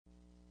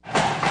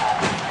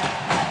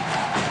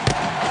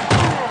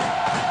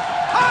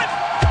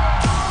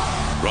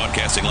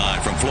Broadcasting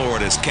live from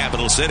Florida's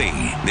capital city,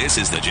 this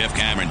is the Jeff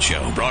Cameron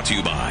Show, brought to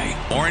you by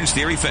Orange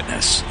Theory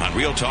Fitness on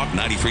Real Talk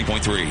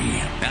 93.3.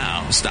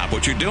 Now, stop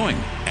what you're doing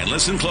and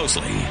listen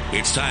closely.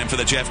 It's time for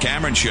the Jeff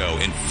Cameron Show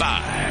in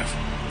 5,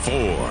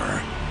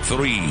 4,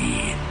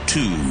 3, 2,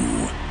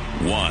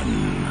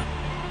 1.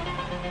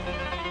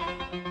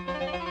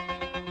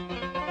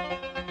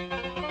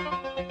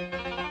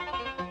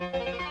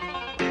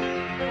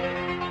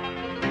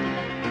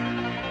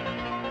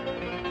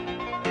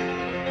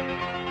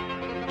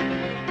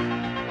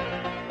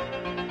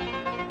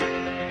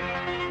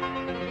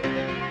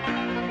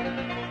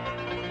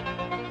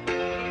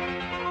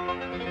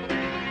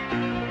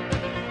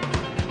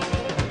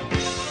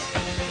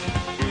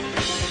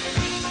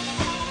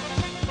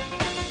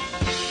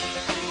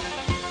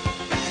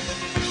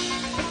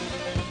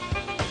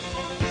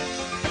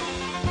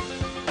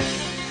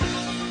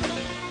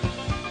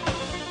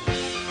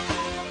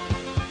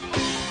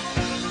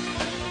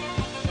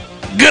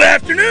 Good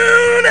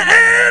afternoon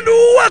and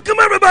welcome,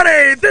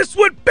 everybody. This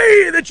would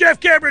be the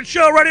Jeff Cameron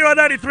Show right here on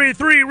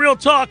 93.3 Real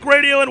Talk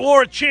Radio and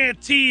War Chant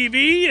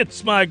TV.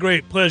 It's my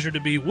great pleasure to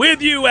be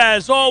with you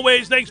as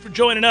always. Thanks for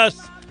joining us.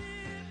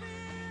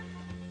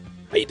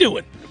 How you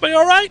doing? Everybody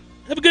all right?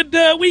 Have a good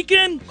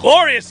weekend?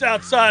 Glorious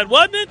outside,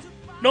 wasn't it?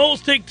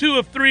 Knowles take 2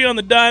 of 3 on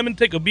the diamond.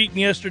 Take a beating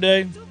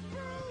yesterday.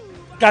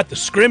 Got the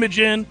scrimmage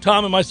in.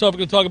 Tom and myself are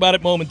going to talk about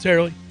it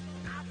momentarily.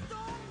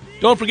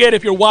 Don't forget,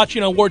 if you're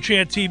watching on War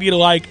Chant TV, to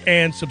like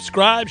and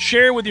subscribe.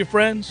 Share with your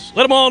friends.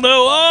 Let them all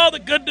know all the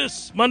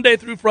goodness. Monday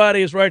through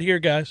Friday is right here,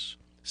 guys.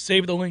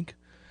 Save the link.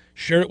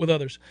 Share it with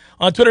others.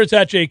 On Twitter, it's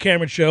at J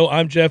Cameron Show.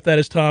 I'm Jeff. That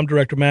is Tom.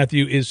 Director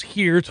Matthew is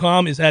here.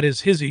 Tom is at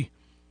his hizzy.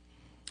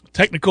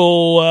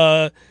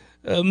 Technical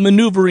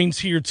maneuverings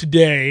here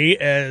today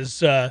as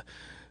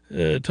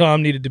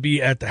Tom needed to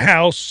be at the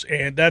house,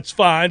 and that's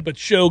fine, but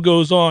show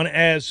goes on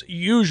as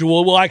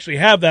usual. We'll actually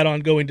have that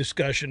ongoing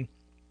discussion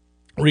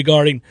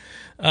regarding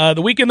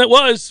the weekend that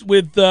was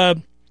with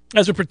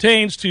as it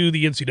pertains to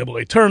the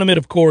NCAA tournament,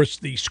 of course,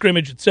 the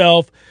scrimmage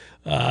itself,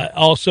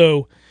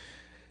 also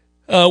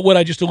what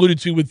I just alluded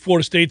to with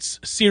Florida State's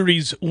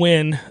series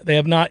win. They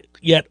have not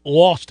yet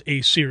lost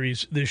a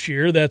series this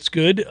year. That's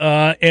good.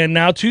 And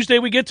now Tuesday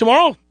we get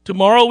tomorrow.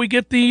 Tomorrow we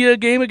get the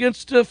game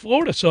against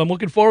Florida, so I'm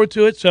looking forward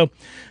to it. So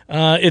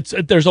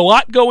there's a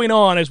lot going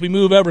on as we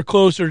move ever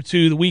closer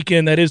to the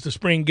weekend that is the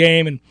spring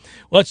game. And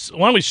why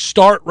don't we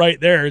start right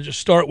there? Just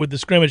start with the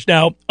scrimmage.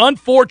 Now,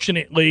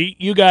 unfortunately,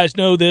 you guys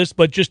know this,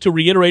 but just to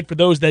reiterate for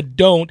those that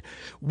don't,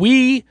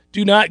 we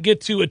do not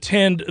get to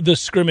attend the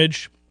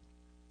scrimmage.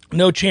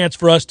 No chance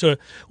for us to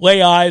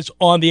lay eyes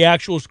on the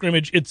actual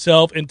scrimmage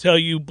itself and tell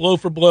you blow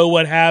for blow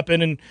what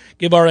happened and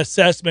give our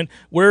assessment.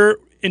 We're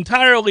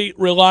entirely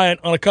reliant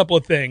on a couple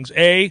of things.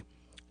 A,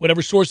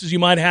 whatever sources you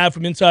might have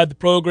from inside the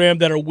program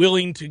that are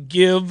willing to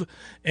give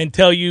and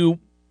tell you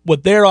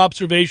what their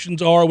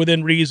observations are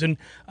within reason.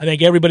 I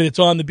think everybody that's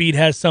on the beat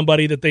has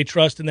somebody that they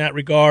trust in that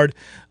regard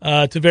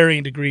to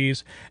varying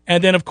degrees.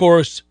 And then, of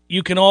course,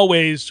 you can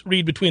always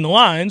read between the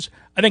lines.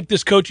 I think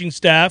this coaching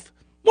staff,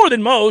 more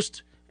than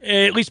most,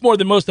 at least more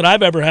than most that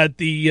I've ever had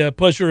the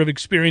pleasure of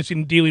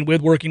experiencing, dealing with,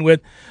 working with,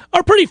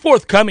 are pretty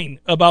forthcoming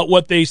about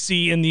what they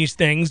see in these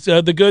things,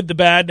 the good, the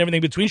bad, and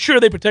everything between. Sure,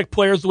 they protect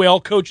players the way all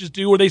coaches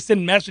do, or they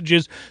send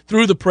messages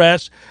through the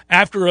press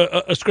after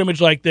a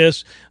scrimmage like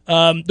this,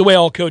 the way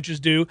all coaches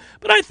do.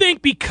 But I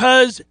think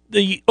because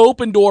the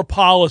open-door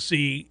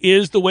policy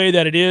is the way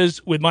that it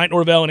is with Mike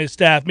Norvell and his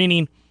staff,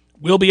 meaning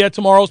we'll be at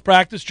tomorrow's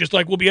practice just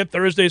like we'll be at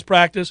Thursday's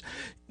practice.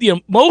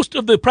 Most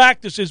of the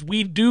practices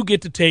we do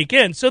get to take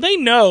in. So they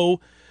know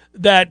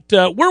that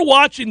we're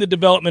watching the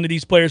development of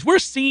these players. We're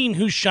seeing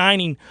who's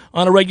shining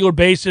on a regular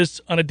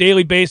basis, on a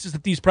daily basis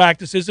at these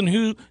practices, and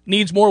who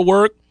needs more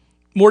work,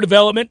 more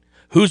development,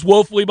 who's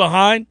woefully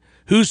behind,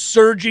 who's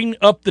surging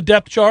up the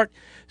depth chart.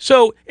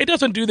 So it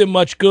doesn't do them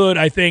much good,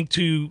 I think,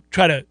 to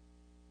try to,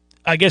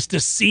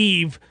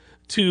 deceive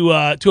to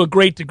a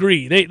great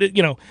degree.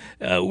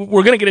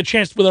 We're going to get a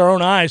chance with our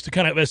own eyes to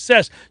kind of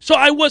assess. So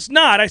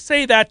I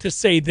say that to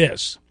say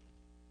this.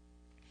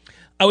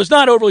 I was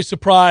not overly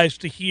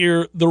surprised to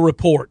hear the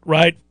report,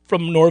 right,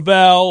 from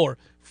Norvell or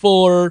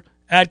Fuller,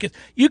 Atkins.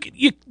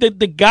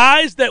 The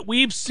guys that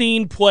we've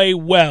seen play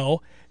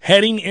well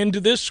heading into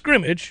this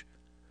scrimmage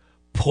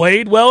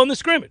played well in the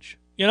scrimmage.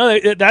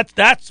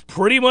 That's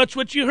pretty much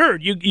what you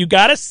heard. You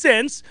got a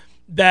sense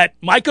that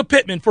Micah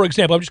Pittman, for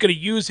example, I'm just going to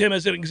use him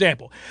as an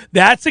example.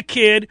 That's a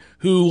kid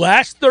who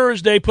last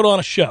Thursday put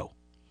on a show.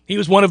 He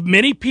was one of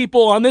many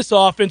people on this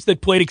offense that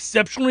played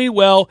exceptionally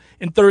well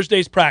in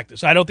Thursday's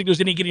practice. I don't think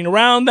there's any getting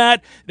around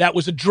that. That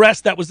was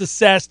addressed, that was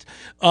assessed,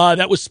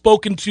 that was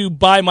spoken to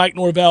by Mike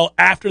Norvell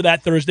after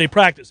that Thursday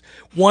practice.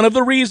 One of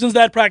the reasons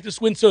that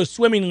practice went so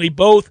swimmingly,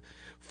 both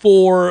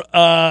for,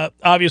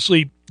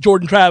 obviously,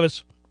 Jordan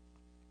Travis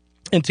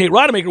and Tate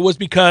Rodemaker, was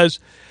because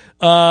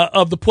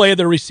of the play of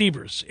their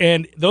receivers.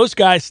 And those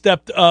guys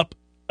stepped up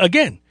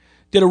again,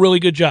 did a really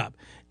good job.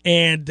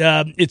 And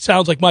it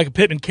sounds like Micah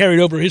Pittman carried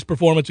over his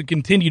performance and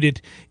continued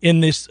it in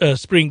this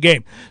spring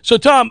game. So,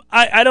 Tom,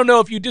 I don't know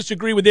if you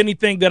disagree with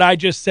anything that I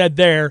just said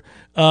there,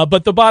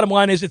 but the bottom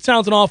line is it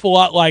sounds an awful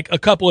lot like a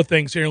couple of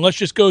things here. And let's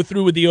just go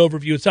through with the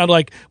overview. It sounded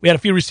like we had a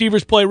few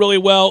receivers play really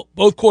well.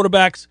 Both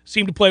quarterbacks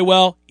seemed to play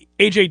well.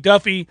 A.J.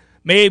 Duffy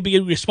may be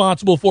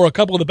responsible for a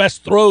couple of the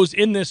best throws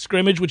in this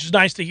scrimmage, which is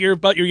nice to hear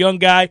about your young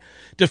guy.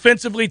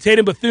 Defensively,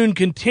 Tatum Bethune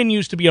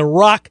continues to be a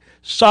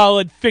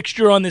rock-solid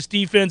fixture on this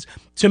defense.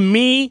 To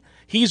me,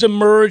 he's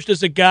emerged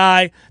as a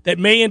guy that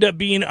may end up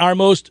being our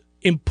most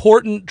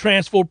important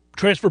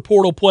transfer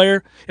portal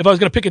player. If I was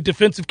going to pick a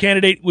defensive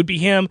candidate, it would be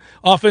him.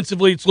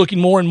 Offensively, it's looking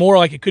more and more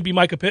like it could be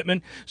Micah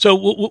Pittman.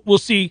 So we'll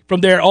see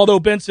from there, although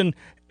Benson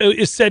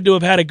is said to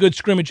have had a good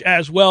scrimmage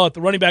as well at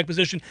the running back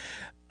position.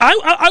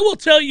 I will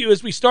tell you,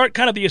 as we start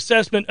kind of the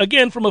assessment,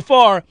 again from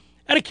afar,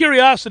 out of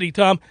curiosity,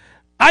 Tom,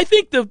 I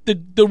think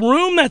the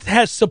room that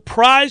has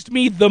surprised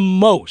me the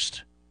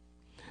most,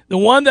 the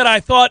one that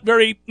I thought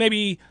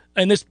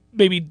and this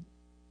maybe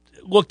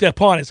looked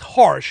upon as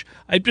harsh,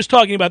 I'm just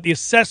talking about the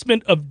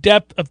assessment of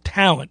depth of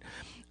talent.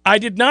 I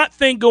did not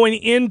think going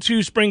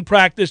into spring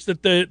practice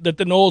that the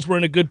Noles were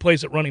in a good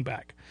place at running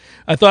back.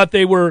 I thought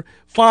they were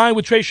fine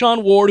with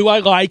Treshaun Ward, who I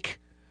like,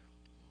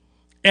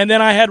 and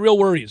then I had real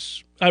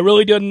worries. I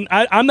really didn't.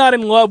 I'm not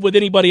in love with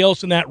anybody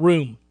else in that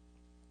room.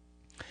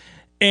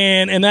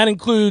 And that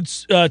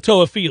includes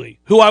Toa Feely,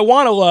 who I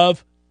want to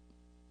love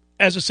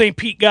as a St.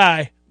 Pete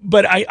guy,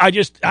 but I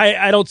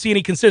don't see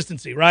any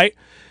consistency, right?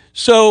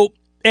 So,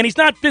 and he's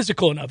not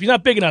physical enough. He's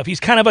not big enough. He's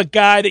kind of a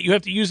guy that you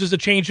have to use as a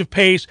change of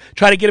pace,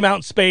 try to get him out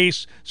in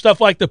space, stuff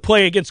like the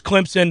play against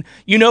Clemson.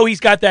 You know he's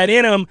got that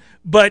in him,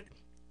 but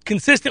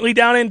consistently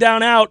down in,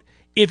 down out,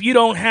 if you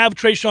don't have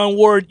Treshaun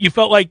Ward, you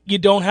felt like you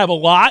don't have a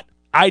lot.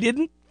 I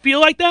didn't feel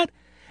like that.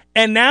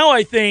 And now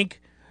I think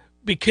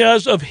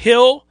because of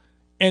Hill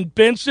and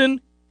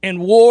Benson and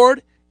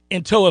Ward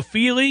and Toa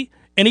Feely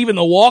and even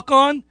the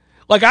walk-on,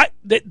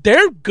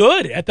 they're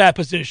good at that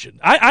position.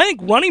 I think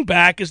running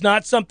back is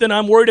not something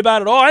I'm worried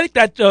about at all. I think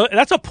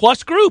that's a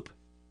plus group.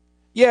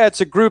 Yeah,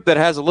 it's a group that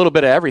has a little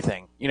bit of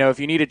everything. You know, if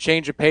you need a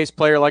change of pace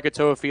player like a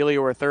Toa Feely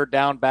or a third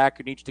down back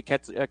who needs to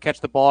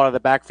catch the ball out of the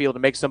backfield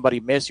and make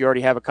somebody miss, you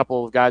already have a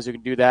couple of guys who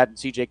can do that, and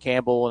C.J.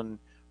 Campbell and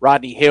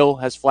Rodney Hill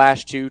has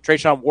flashed too.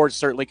 Treshaun Ward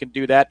certainly can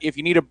do that. If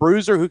you need a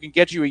bruiser who can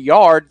get you a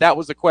yard, that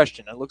was the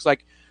question. It looks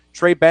like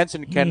Trey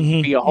Benson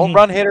can be a home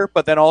run hitter,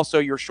 but then also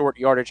your short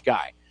yardage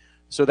guy.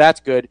 So that's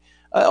good.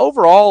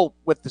 Overall,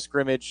 with the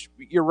scrimmage,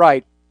 you're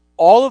right.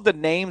 All of the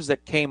names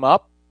that came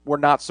up were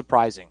not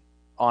surprising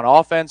on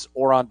offense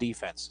or on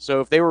defense. So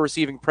if they were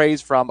receiving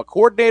praise from a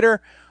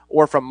coordinator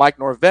or from Mike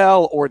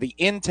Norvell or the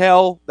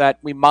intel that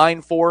we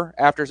mine for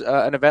after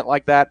an event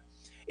like that,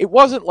 it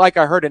wasn't like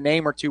I heard a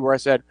name or two where I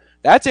said,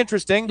 that's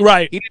interesting.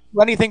 Right. He didn't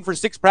do anything for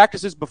 6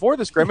 practices before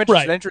the scrimmage.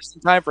 Right. It's an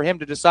interesting time for him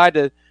to decide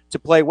to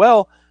play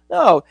well.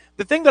 No,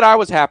 the thing that I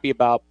was happy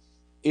about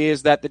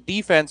is that the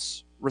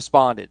defense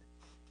responded.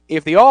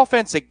 If the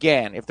offense,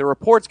 again, if the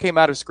reports came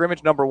out of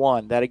scrimmage number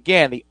 1, that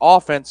again, the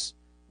offense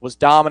was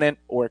dominant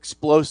or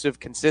explosive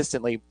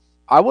consistently,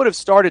 I would have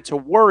started to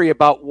worry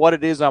about what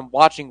it is I'm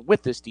watching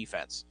with this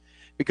defense.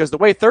 Because the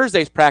way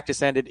Thursday's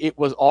practice ended, it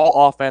was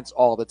all offense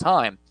all the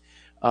time.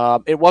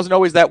 It wasn't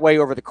always that way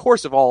over the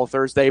course of all of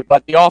Thursday,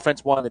 but the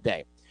offense won the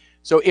day.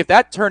 So if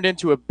that turned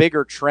into a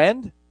bigger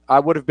trend, I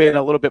would have been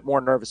a little bit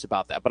more nervous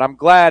about that. But I'm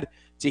glad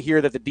to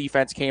hear that the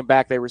defense came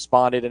back, they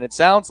responded, and it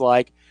sounds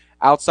like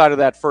outside of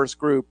that first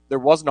group, there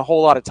wasn't a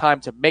whole lot of time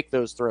to make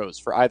those throws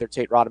for either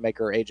Tate Rodemaker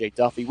or A.J.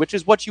 Duffy, which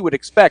is what you would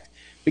expect,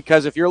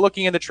 because if you're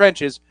looking in the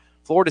trenches,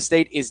 Florida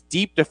State is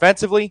deep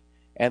defensively,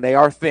 and they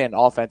are thin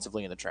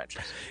offensively in the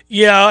trenches.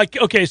 Yeah,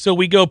 okay, so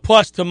we go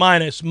plus to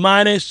minus.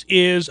 Minus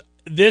is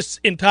this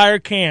entire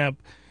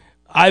camp,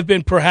 I've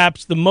been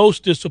perhaps the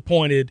most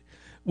disappointed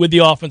with the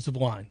offensive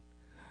line.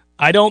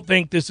 I don't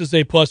think this is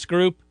a plus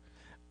group.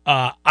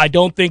 I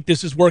don't think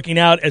this is working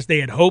out as they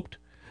had hoped.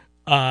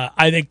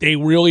 I think they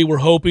really were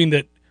hoping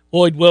that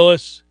Lloyd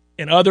Willis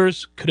and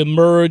others could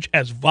emerge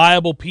as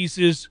viable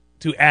pieces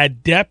to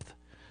add depth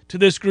to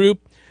this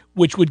group,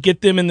 which would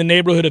get them in the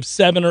neighborhood of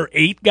 7 or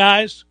 8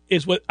 guys,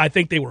 is what I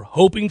think they were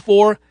hoping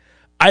for.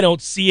 I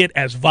don't see it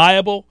as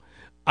viable.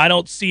 I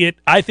don't see it.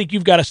 I think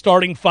you've got a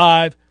starting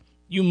 5.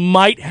 You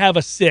might have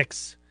a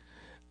 6.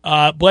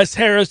 Bless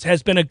Harris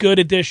has been a good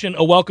addition,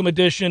 a welcome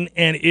addition,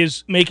 and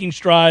is making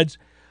strides.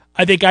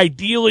 I think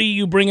ideally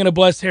you bring in a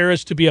Bless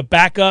Harris to be a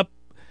backup.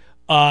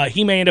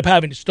 He may end up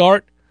having to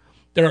start.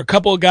 There are a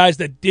couple of guys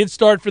that did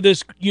start for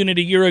this unit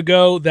a year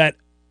ago that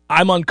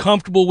I'm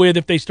uncomfortable with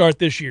if they start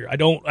this year. I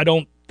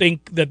don't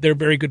think that they're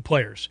very good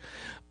players.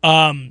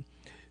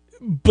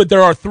 But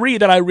there are 3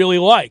 that I really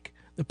like.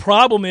 The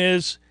problem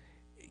is,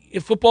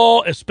 if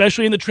football,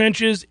 especially in the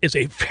trenches, is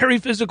a very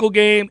physical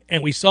game,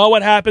 and we saw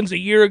what happens a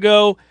year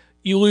ago.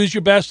 You lose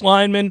your best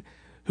lineman,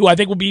 who I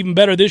think will be even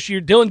better this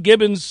year. Dylan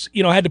Gibbons,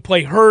 had to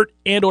play hurt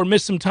and or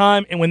miss some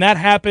time, and when that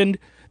happened,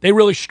 they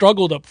really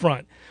struggled up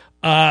front.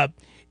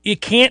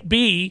 It can't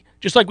be,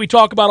 just like we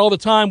talk about all the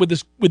time with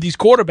these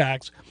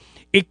quarterbacks,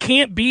 it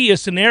can't be a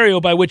scenario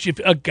by which if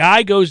a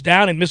guy goes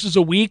down and misses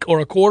a week or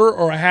a quarter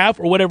or a half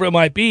or whatever it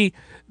might be,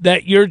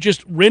 that you're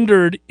just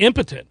rendered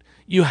impotent.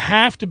 You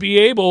have to be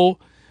able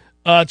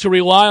to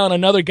rely on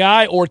another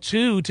guy or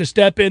two to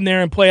step in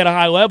there and play at a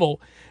high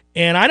level.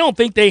 And I don't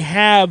think they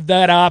have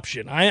that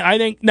option. I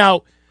think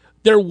now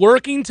they're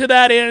working to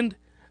that end.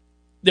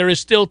 There is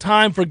still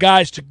time for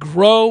guys to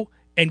grow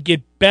and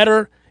get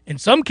better. In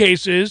some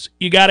cases,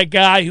 you got a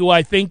guy who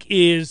I think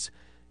is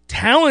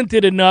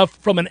talented enough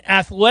from an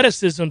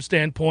athleticism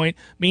standpoint,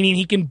 meaning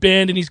he can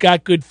bend and he's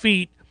got good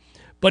feet,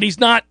 but he's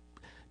not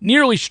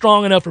nearly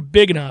strong enough or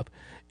big enough.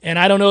 And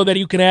I don't know that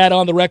you can add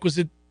on the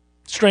requisite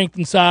strength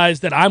and size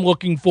that I'm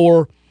looking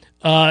for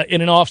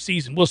in an off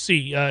season. We'll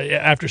see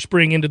after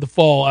spring into the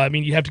fall. I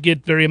mean, you have to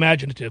get very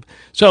imaginative.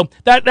 So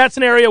that's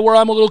an area where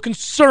I'm a little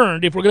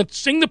concerned if we're going to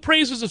sing the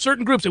praises of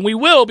certain groups, and we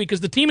will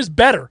because the team is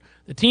better.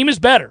 The team is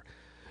better.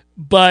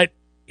 But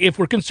if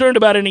we're concerned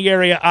about any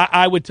area,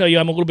 I would tell you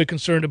I'm a little bit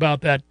concerned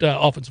about that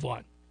offensive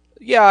line.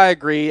 Yeah, I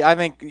agree. I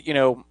think,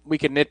 we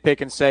can nitpick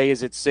and say,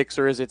 is it 6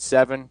 or is it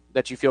 7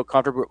 that you feel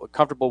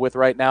comfortable with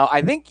right now?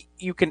 I think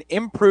you can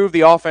improve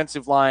the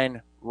offensive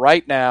line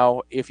right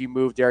now if you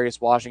move Darius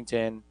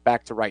Washington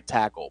back to right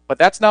tackle. But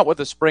that's not what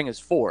the spring is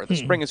for. The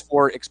spring is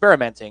for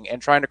experimenting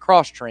and trying to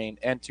cross-train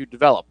and to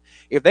develop.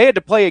 If they had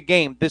to play a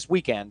game this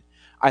weekend,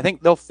 I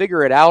think they'll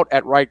figure it out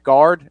at right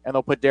guard, and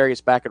they'll put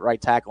Darius back at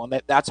right tackle,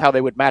 and that's how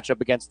they would match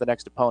up against the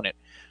next opponent.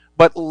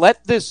 But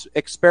let this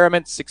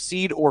experiment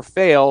succeed or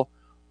fail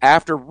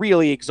after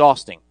really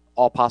exhausting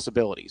all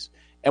possibilities.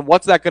 And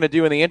what's that going to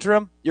do in the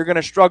interim? You're going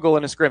to struggle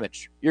in a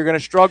scrimmage. You're going to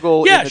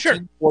struggle in the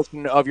team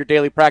portion of your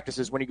daily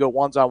practices when you go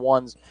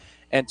ones-on-ones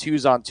and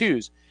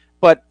twos-on-twos.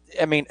 But,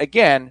 I mean,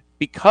 again,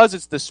 because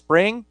it's the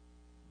spring,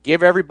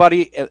 give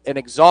everybody an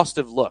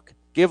exhaustive look.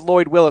 Give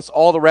Lloyd Willis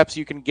all the reps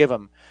you can give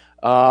him.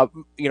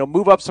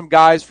 Move up some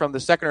guys from the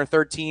second or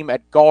third team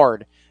at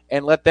guard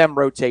and let them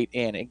rotate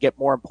in and get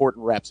more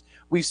important reps.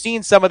 We've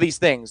seen some of these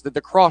things,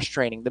 the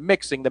cross-training, the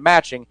mixing, the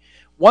matching.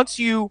 Once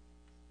you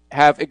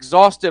have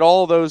exhausted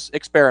all of those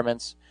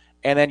experiments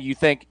and then you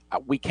think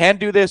we can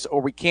do this or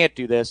we can't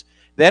do this,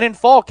 then in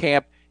fall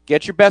camp,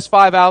 get your best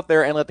 5 out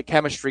there and let the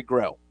chemistry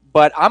grow.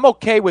 But I'm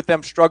okay with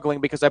them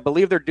struggling because I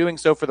believe they're doing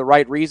so for the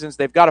right reasons.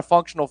 They've got a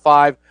functional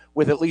 5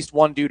 with at least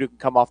one dude who can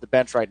come off the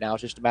bench right now.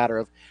 It's just a matter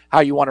of how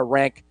you want to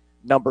rank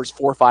numbers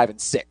 4, 5,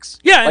 and 6.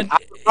 Yeah, I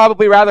would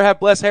probably rather have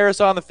Bless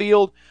Harris on the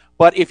field,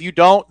 but if you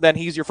don't, then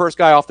he's your first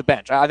guy off the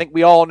bench. I think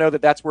we all know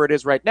that that's where it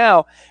is right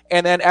now.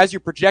 And then as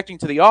you're projecting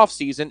to the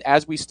offseason,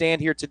 as we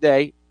stand here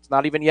today, it's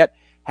not even yet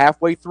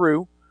halfway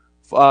through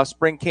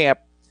spring camp,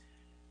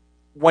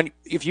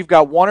 if you've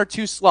got 1 or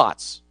 2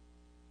 slots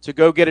to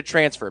go get a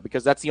transfer,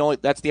 because that's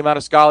the amount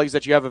of scholars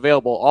that you have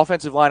available.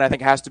 Offensive line, I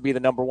think, has to be the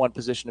number one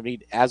position of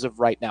need as of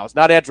right now. It's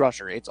not edge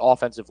rusher; it's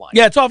offensive line.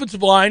 Yeah, it's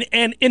offensive line,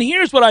 and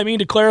here's what I mean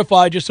to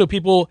clarify, just so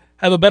people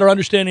have a better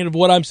understanding of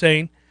what I'm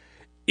saying.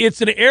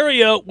 It's an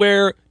area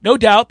where, no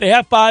doubt, they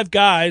have 5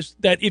 guys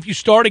that if you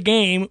start a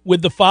game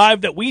with the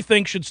 5 that we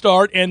think should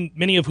start, and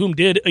many of whom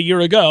did a year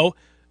ago,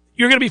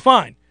 you're going to be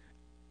fine,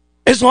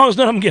 as long as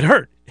none of them get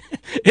hurt,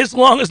 as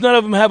long as none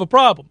of them have a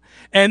problem.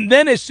 And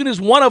then as soon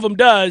as one of them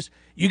does,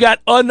 you got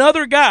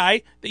another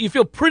guy that you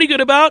feel pretty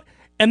good about,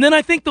 and then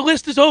I think the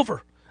list is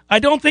over. I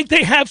don't think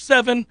they have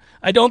 7.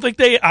 I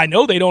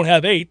know they don't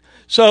have 8.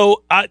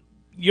 So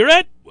you're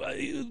at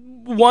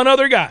one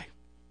other guy.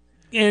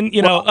 And,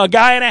 a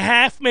guy and a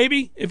half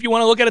maybe, if you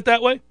want to look at it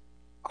that way.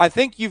 I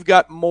think you've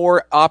got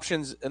more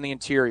options in the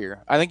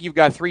interior. I think you've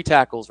got 3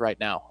 tackles right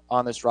now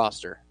on this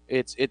roster.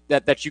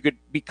 That you could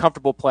be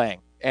comfortable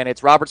playing. And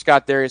it's Robert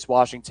Scott, Darius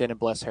Washington, and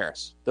Bless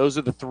Harris. Those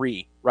are the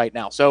 3 right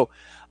now. So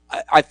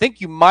I think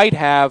you might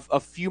have a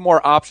few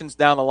more options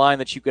down the line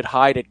that you could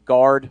hide at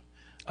guard.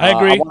 I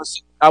agree.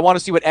 I want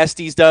to see what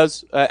Estes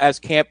does as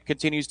camp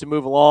continues to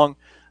move along.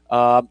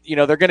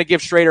 They're going to give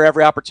Schrader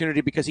every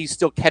opportunity because he's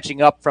still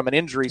catching up from an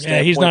injury standpoint.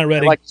 Yeah, he's not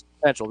ready. Like his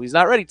potential. He's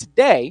not ready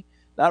today.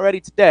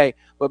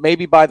 But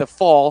maybe by the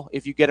fall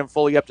if you get him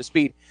fully up to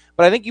speed.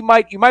 But I think you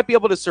might be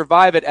able to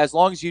survive it as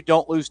long as you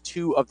don't lose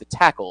 2 of the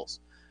tackles.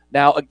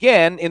 Now,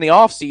 again, in the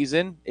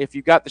offseason, if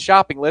you've got the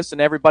shopping list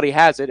and everybody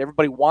has it,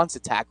 everybody wants a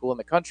tackle in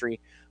the country.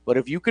 But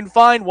if you can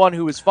find one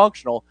who is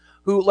functional,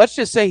 who, let's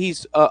just say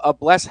he's a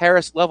Bless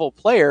Harris level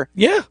player,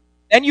 yeah,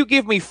 and you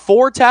give me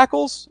 4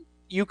 tackles,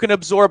 you can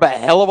absorb a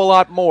hell of a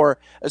lot more,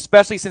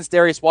 especially since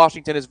Darius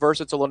Washington is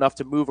versatile enough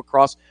to move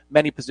across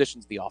many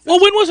positions of the offense. Well,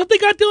 when was it they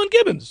got Dylan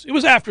Gibbons? It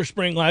was after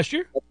spring last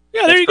year.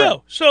 Yeah, there you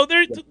go. So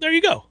there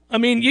you go. I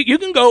mean, you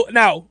can go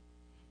now.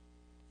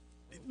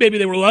 Maybe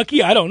they were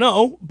lucky. I don't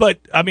know. But,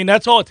 I mean,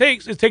 that's all it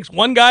takes. It takes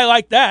one guy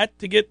like that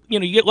to get, you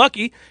get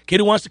lucky. Kid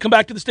who wants to come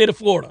back to the state of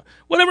Florida.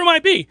 Whatever it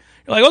might be.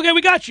 You're like, okay,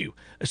 we got you.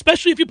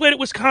 Especially if you played at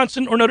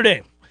Wisconsin or Notre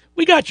Dame.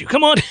 We got you.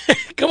 Come on.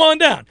 Come on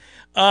down.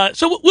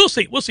 So we'll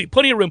see. We'll see.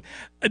 Plenty of room.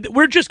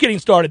 We're just getting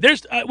started.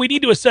 We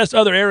need to assess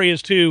other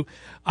areas, too.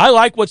 I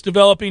like what's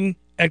developing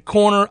at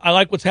corner. I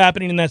like what's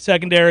happening in that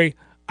secondary.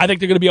 I think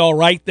they're going to be all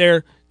right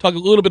there. Talk a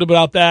little bit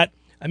about that.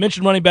 I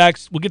mentioned running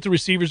backs. We'll get to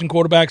receivers and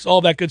quarterbacks,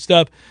 all that good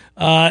stuff,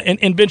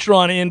 and venture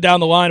on in down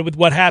the line with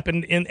what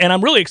happened. And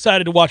I'm really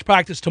excited to watch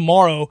practice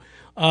tomorrow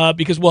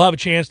because we'll have a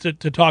chance to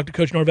talk to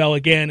Coach Norvell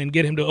again and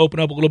get him to open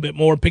up a little bit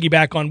more,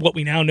 piggyback on what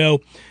we now know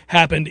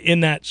happened in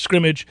that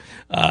scrimmage.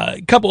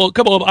 A couple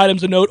of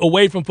items of note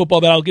away from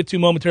football that I'll get to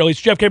momentarily. It's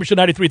Jeff Cameron Show,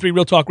 93.3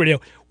 Real Talk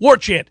Radio, War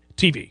Chant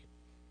TV.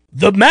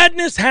 The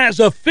madness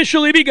has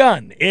officially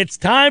begun. It's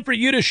time for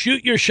you to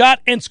shoot your shot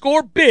and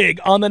score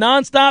big on the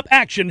nonstop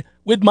action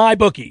with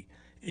MyBookie.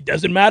 It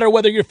doesn't matter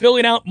whether you're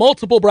filling out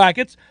multiple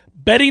brackets,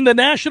 betting the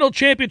national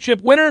championship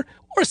winner,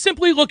 or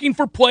simply looking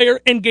for player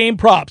and game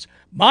props.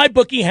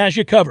 MyBookie has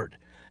you covered.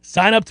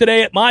 Sign up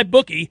today at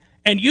MyBookie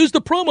and use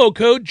the promo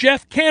code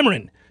Jeff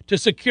Cameron to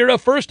secure a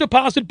first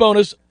deposit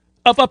bonus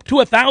of up to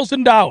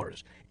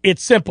 $1,000.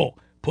 It's simple.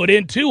 Put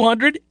in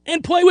 $200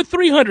 and play with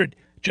 $300.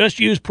 Just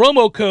use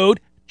promo code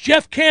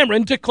Jeff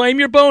Cameron to claim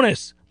your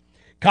bonus.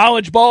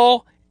 College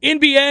ball,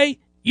 NBA,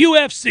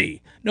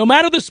 UFC. No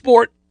matter the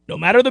sport, no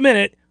matter the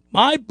minute,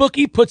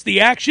 MyBookie puts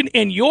the action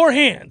in your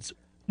hands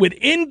with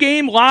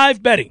in-game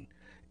live betting.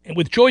 And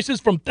with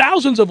choices from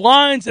thousands of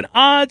lines and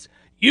odds,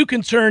 you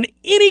can turn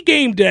any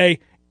game day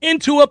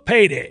into a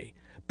payday.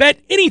 Bet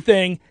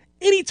anything,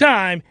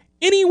 anytime,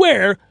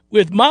 anywhere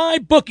with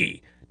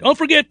MyBookie. Don't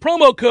forget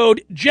promo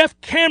code Jeff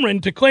Cameron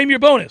to claim your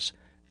bonus.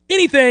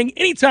 Anything,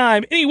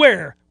 anytime,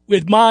 anywhere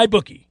with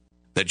MyBookie.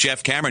 The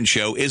Jeff Cameron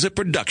Show is a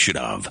production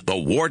of the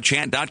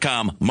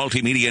WarChant.com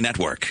Multimedia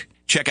Network.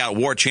 Check out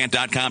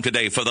WarChant.com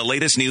today for the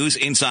latest news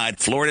inside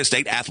Florida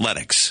State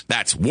athletics.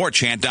 That's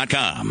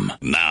WarChant.com.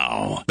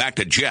 Now, back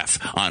to Jeff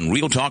on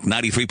Real Talk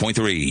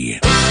 93.3.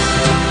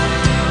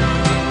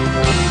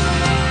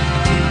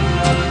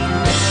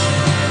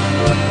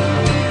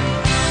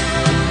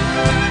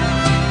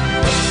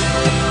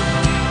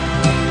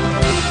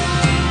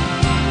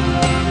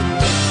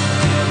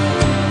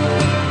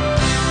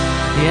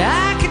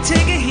 Yeah, I can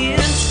take a hint.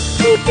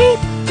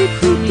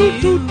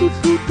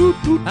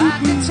 I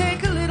can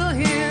take a little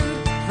hint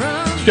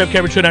from It's Jeff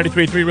Cameron Show,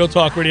 93.3 Real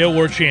Talk Radio,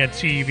 War Chant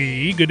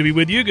TV. Good to be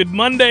with you. Good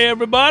Monday,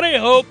 everybody.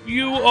 Hope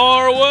you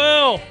are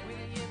well.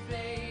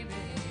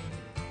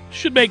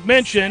 Should make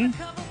mention,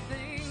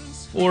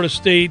 Florida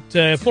State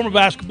former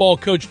basketball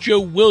coach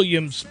Joe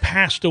Williams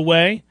passed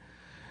away.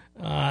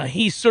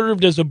 He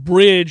served as a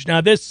bridge.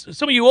 Now,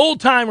 some of you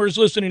old-timers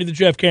listening to the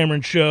Jeff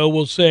Cameron Show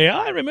will say,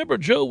 I remember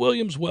Joe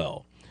Williams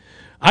well.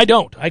 I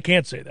don't. I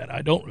can't say that.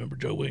 I don't remember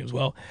Joe Williams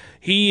well.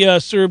 He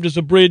served as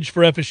a bridge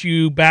for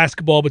FSU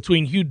basketball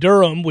between Hugh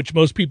Durham, which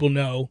most people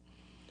know,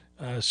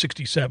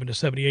 67 to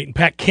 78, and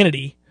Pat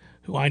Kennedy,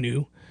 who I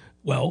knew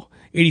well,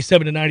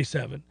 87 to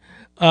 97.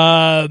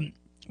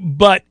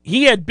 But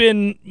he had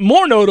been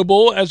more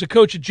notable as a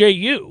coach at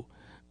JU,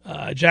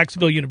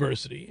 Jacksonville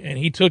University, and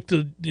he took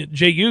the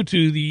JU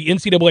to the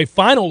NCAA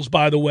finals,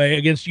 by the way,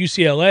 against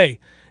UCLA,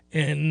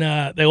 and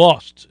they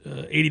lost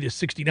 80 to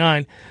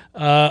 69.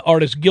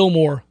 Artis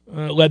Gilmore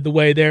led the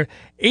way there.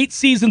 8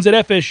 seasons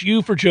at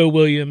FSU for Joe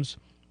Williams,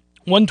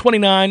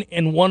 129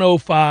 and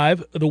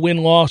 105, the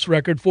win-loss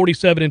record,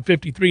 47 and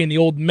 53 in the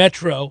old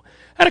Metro.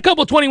 Had a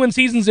couple of 20-win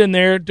seasons in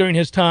there during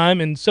his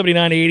time. In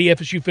 79 to 80,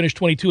 FSU finished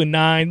 22 and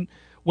 9,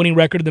 winning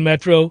record in the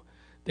Metro.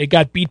 They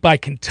got beat by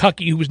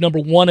Kentucky, who was number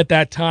 1 at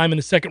that time in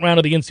the second round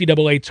of the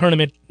NCAA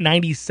tournament,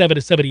 97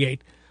 to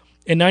 78.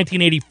 In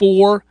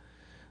 1984,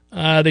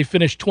 they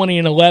finished 20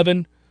 and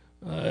 11,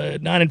 9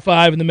 and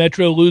 5 in the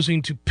Metro,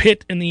 losing to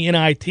Pitt in the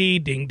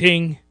NIT. Ding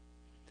ding.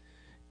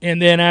 And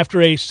then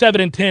after a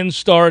 7 and 10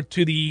 start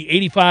to the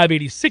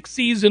 85-86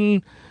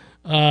 season,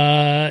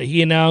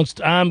 he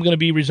announced, "I'm going to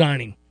be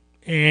resigning,"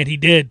 and he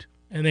did.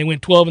 And they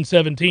went 12 and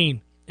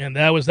 17, and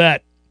that was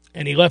that.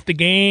 And he left the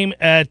game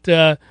at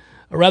a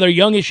rather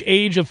youngish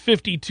age of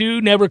 52.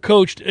 Never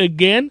coached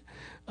again.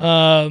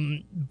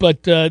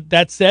 But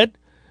that said,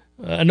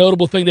 a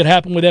notable thing that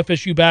happened with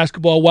FSU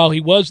basketball while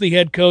he was the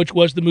head coach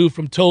was the move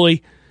from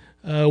Tully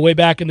way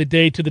back in the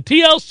day to the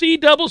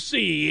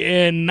TLC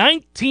in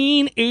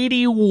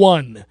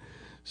 1981.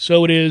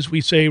 So it is, we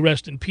say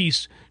rest in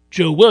peace,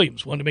 Joe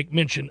Williams. Wanted to make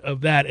mention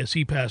of that as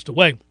he passed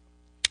away.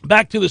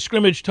 Back to the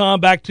scrimmage, Tom,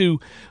 back to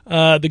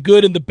the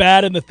good and the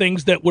bad and the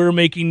things that we're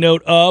making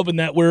note of and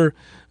that we're,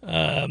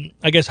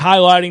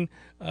 highlighting.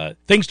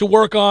 Things to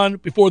work on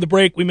before the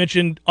break. We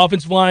mentioned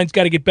offensive line's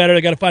got to get better.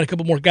 They got to find a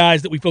couple more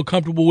guys that we feel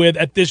comfortable with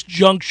at this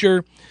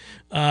juncture.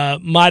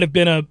 Might have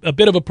been a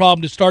bit of a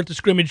problem to start the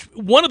scrimmage.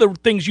 One of the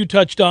things you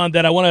touched on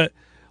that I want to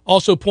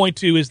also point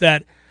to is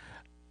that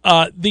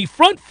the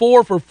front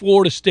four for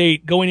Florida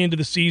State going into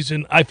the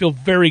season, I feel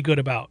very good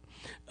about.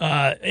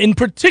 In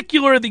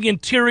particular, the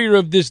interior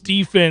of this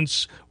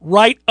defense,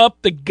 right up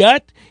the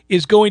gut,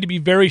 is going to be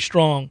very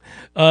strong.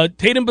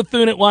 Tatum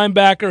Bethune at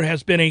linebacker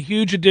has been a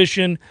huge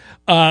addition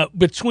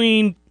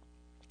between,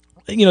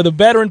 the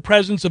veteran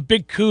presence of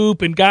Big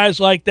Coop and guys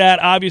like that.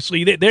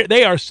 Obviously,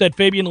 they are set.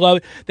 Fabian Love,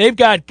 they've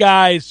got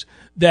guys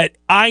that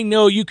I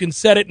know you can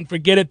set it and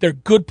forget it. They're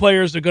good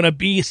players. They're going to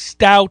be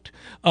stout.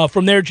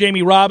 From there,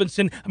 Jamie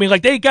Robinson. I mean,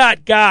 like, they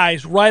got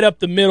guys right up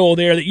the middle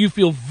there that you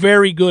feel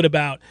very good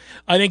about.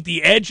 I think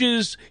the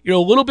edges you're a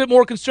little bit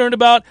more concerned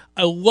about.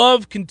 I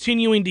love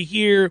continuing to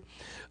hear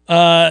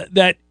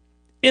that,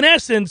 in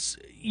essence,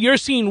 you're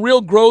seeing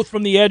real growth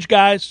from the edge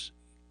guys.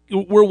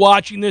 We're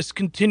watching this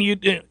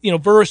continued,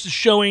 Verse is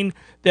showing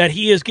that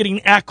he is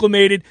getting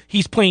acclimated.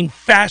 He's playing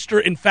faster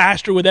and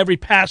faster with every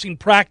passing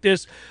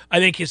practice. I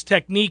think his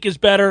technique is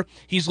better.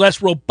 He's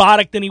less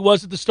robotic than he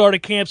was at the start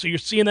of camp, so you're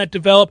seeing that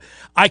develop.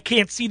 I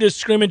can't see this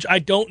scrimmage. I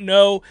don't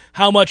know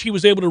how much he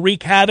was able to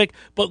wreak havoc,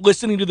 but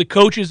listening to the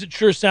coaches, it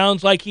sure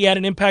sounds like he had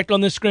an impact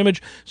on this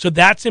scrimmage, so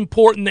that's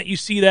important that you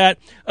see that.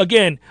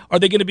 Again, are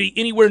they going to be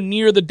anywhere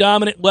near the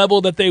dominant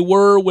level that they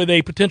were with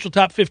a potential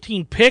top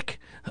 15 pick?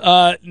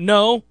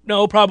 No,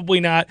 probably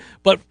not.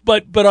 But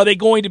are they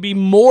going to be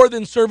more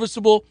than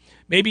serviceable?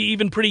 Maybe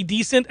even pretty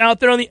decent out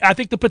there I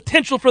think the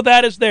potential for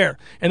that is there,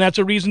 and that's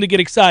a reason to get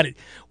excited.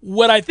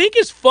 What I think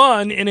is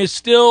fun and is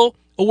still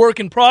a work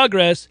in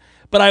progress,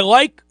 but I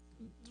like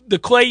the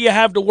clay you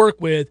have to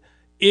work with,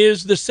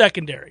 is the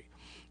secondary.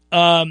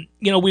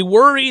 We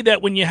worry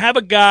that when you have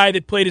a guy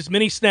that played as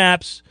many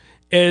snaps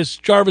as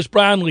Jarvis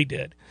Brownlee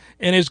did,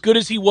 and as good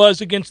as he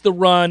was against the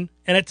run,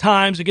 and at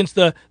times against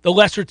the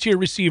lesser tier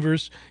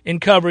receivers in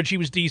coverage, he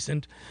was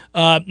decent.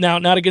 Now,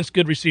 not against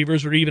good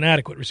receivers or even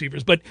adequate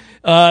receivers, but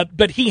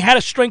he had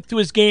a strength to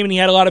his game and he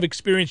had a lot of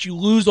experience. You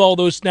lose all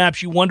those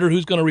snaps, you wonder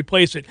who's going to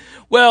replace it.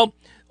 Well,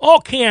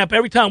 all camp,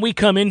 every time we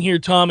come in here,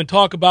 Tom, and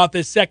talk about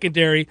this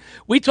secondary,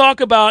 we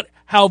talk about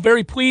how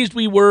very pleased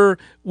we were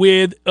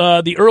with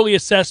the early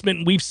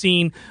assessment we've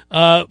seen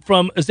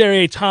from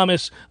Azareye'h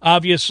Thomas,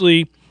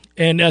 obviously,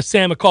 and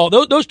Sam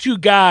McCall. Those two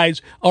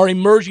guys are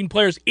emerging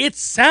players. It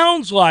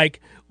sounds like,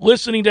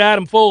 listening to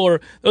Adam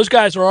Fuller, those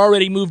guys are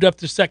already moved up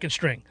to second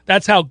string.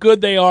 That's how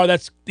good they are.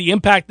 That's the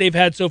impact they've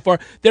had so far.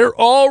 They're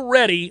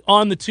already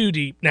on the two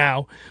deep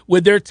now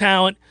with their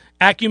talent,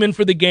 acumen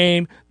for the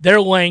game, their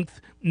length,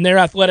 and their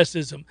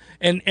athleticism.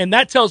 And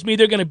that tells me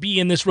they're going to be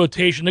in this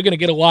rotation. They're going to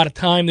get a lot of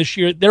time this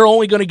year. They're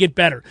only going to get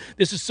better.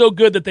 This is so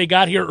good that they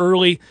got here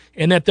early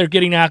and that they're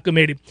getting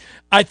acclimated.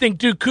 I think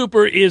Duke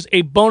Cooper is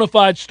a bona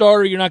fide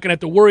starter. You're not going to have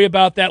to worry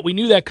about that. We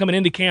knew that coming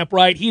into camp,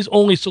 right? He's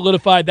only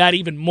solidified that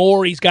even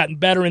more. He's gotten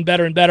better and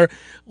better and better.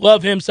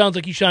 Love him. Sounds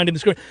like he shined in the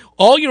screen.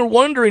 All you're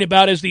wondering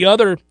about is the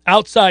other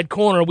outside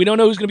corner. We don't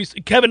know who's going to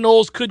be. Kevin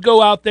Knowles could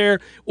go out there,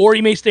 or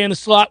he may stay in the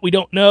slot. We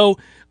don't know.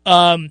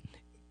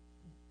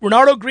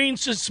 Renardo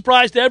Green's a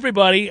surprise to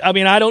everybody. I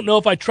mean, I don't know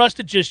if I trust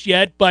it just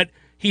yet, but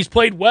he's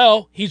played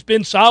well. He's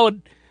been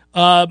solid,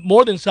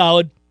 more than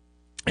solid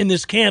in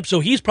this camp, so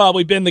he's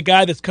probably been the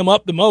guy that's come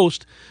up the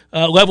most,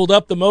 leveled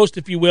up the most,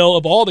 if you will,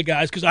 of all the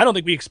guys, because I don't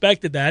think we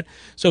expected that.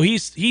 So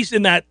he's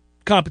in that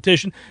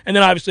competition. And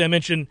then obviously I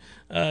mentioned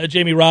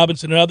Jamie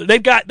Robinson and others.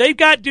 They've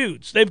got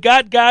dudes. They've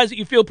got guys that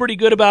you feel pretty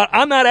good about.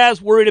 I'm not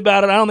as worried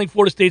about it. I don't think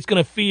Florida State's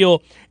going to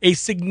feel a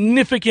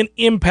significant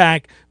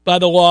impact by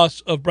the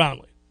loss of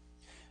Brownlee.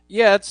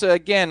 Yeah, it's,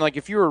 again, like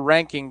if you were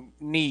ranking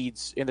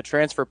needs in the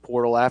transfer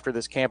portal after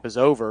this camp is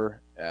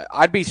over,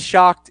 I'd be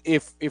shocked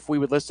if we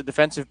would list a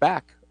defensive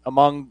back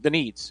among the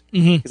needs.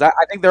 Because I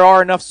think there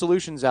are enough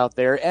solutions out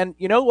there. And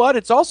you know what?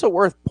 It's also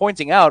worth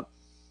pointing out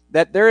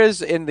that there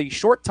is, in the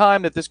short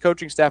time that this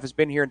coaching staff has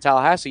been here in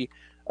Tallahassee,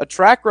 a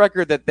track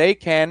record that they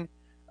can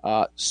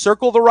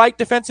circle the right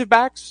defensive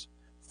backs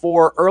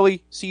for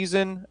early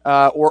season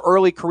or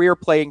early career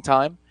playing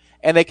time,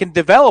 and they can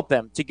develop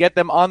them to get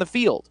them on the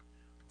field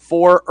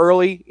for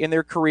early in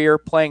their career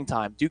playing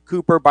time. Duke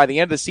Cooper, by the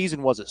end of the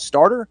season, was a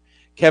starter.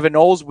 Kevin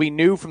Knowles, we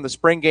knew from the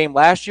spring game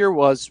last year,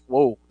 was,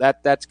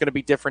 that's going to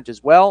be different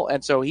as well.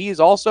 And so he is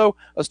also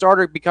a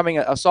starter, becoming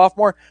a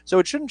sophomore. So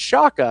it shouldn't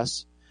shock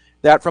us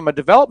that from a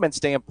development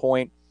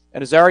standpoint,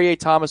 an Azareye'h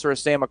Thomas or a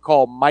Sam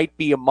McCall might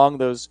be among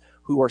those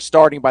who are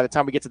starting by the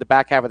time we get to the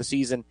back half of the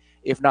season,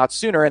 if not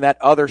sooner, in that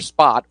other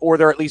spot, or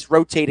they're at least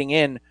rotating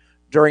in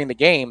during the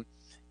game.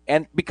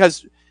 And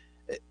because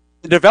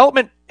the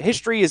development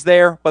history is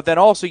there, but then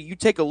also you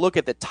take a look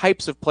at the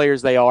types of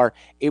players they are.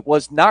 It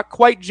was not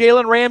quite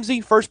Jalen Ramsey,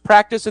 first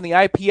practice in the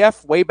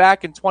IPF way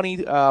back in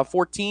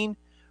 2014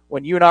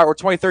 when you and I were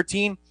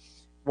 2013.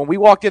 When we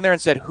walked in there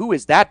and said, who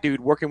is that dude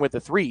working with the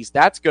threes?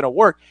 That's going to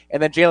work.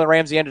 And then Jalen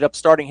Ramsey ended up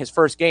starting his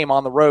first game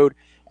on the road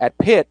at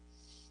Pitt.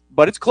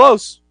 But it's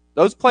close.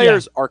 Those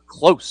players are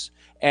close.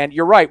 And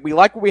you're right. We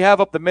like what we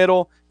have up the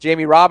middle.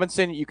 Jamie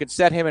Robinson, you can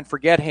set him and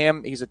forget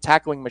him. He's a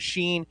tackling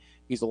machine.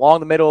 He's along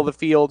the middle of the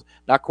field,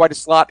 not quite a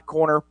slot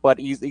corner, but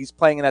he's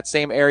playing in that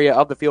same area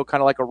of the field,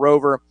 kind of like a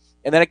rover.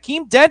 And then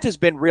Akeem Dent has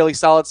been really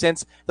solid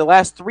since the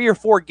last 3 or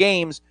 4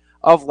 games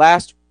of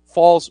last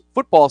fall's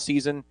football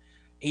season.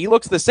 He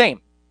looks the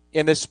same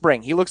in this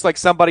spring. He looks like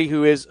somebody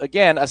who is,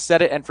 again, a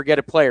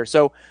set-it-and-forget-it player.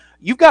 So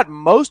you've got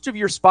most of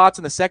your spots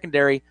in the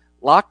secondary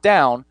locked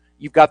down.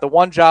 You've got the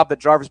one job that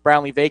Jarvis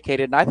Brownlee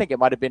vacated, and I think he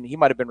might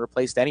have been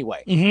replaced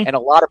anyway, and a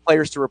lot of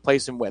players to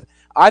replace him with.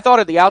 I thought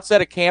at the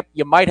outset of camp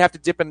you might have to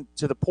dip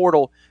into the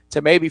portal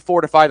to maybe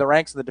fortify the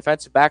ranks in the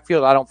defensive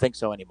backfield. I don't think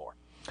so anymore.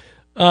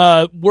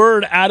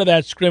 Word out of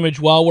that scrimmage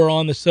while we're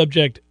on the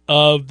subject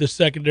of the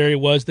secondary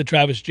was that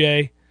Travis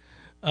Jay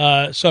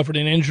suffered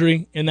an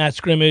injury in that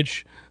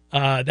scrimmage.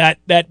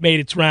 That made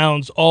its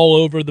rounds all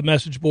over the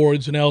message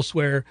boards and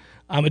elsewhere.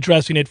 I'm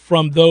addressing it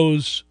from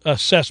those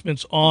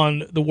assessments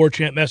on the War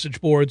Chant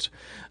message boards.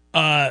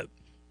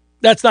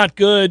 That's not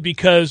good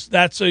because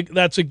that's a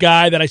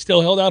guy that I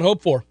still held out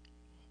hope for.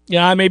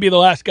 Yeah, I may be the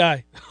last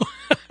guy,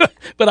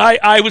 but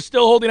I was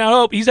still holding out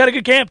hope. He's had a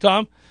good camp,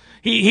 Tom.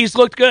 He's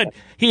looked good.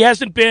 He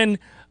hasn't been,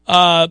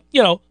 a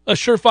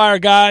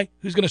surefire guy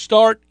who's going to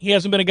start. He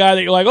hasn't been a guy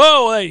that you're like,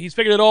 oh, hey, he's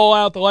figured it all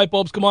out. The light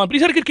bulbs come on. But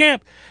he's had a good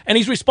camp, and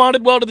he's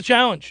responded well to the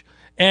challenge.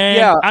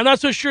 And I'm not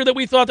so sure that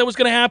we thought that was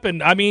going to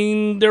happen. I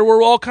mean, there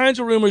were all kinds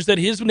of rumors that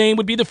his name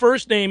would be the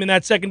first name in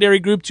that secondary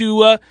group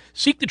to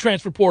seek the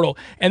transfer portal,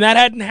 and that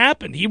hadn't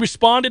happened. He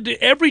responded to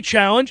every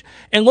challenge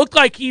and looked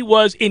like he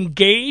was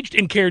engaged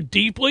and cared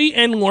deeply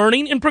and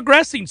learning and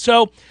progressing.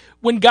 So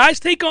when guys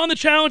take on the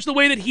challenge the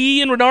way that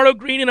he and Renardo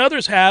Green and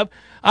others have,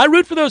 I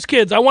root for those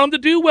kids. I want them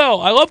to do well.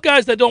 I love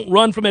guys that don't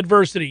run from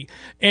adversity,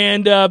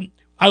 and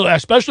I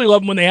especially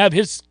love them when they have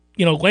his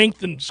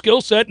length and skill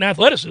set and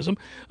athleticism.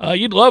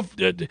 You're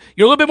a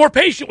little bit more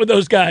patient with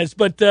those guys,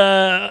 but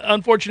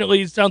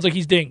unfortunately, it sounds like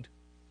he's dinged.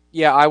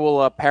 Yeah, I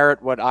will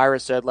parrot what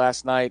Ira said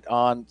last night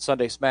on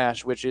Sunday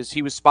Smash, which is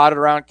he was spotted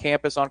around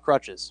campus on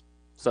crutches.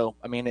 So,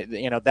 I mean,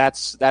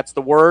 that's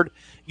the word.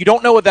 You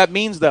don't know what that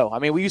means, though. I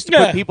mean, we used to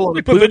put people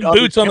in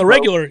boots on the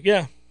regular,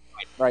 yeah.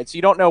 Right, so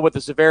you don't know what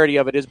the severity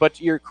of it is,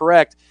 but you're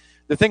correct.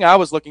 The thing I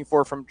was looking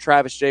for from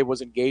Travis Jay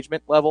was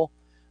engagement level.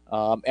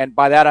 And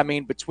by that, I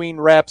mean between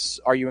reps,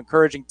 are you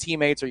encouraging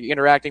teammates? Are you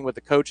interacting with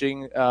the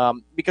coaching?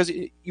 Because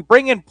you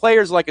bring in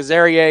players like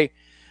Azarieh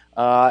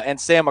and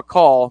Sam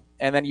McCall,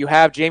 and then you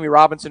have Jamie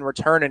Robinson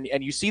return,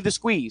 and you see the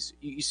squeeze.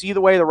 You see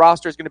the way the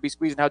roster is going to be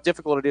squeezed and how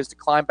difficult it is to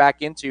climb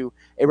back into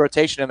a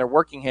rotation, and they're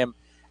working him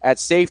at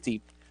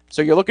safety.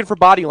 So you're looking for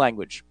body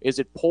language. Is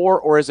it poor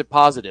or is it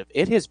positive?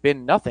 It has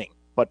been nothing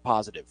but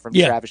positive from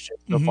Travis Jay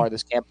so far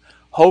this camp.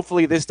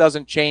 Hopefully this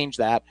doesn't change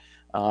that.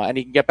 And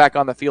he can get back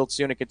on the field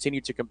soon and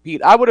continue to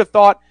compete. I would have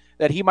thought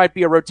that he might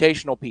be a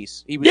rotational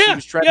piece. He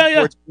was trending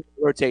towards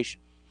rotation.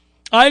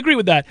 I agree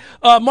with that.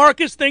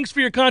 Marcus, thanks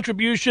for your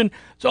contribution.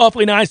 It's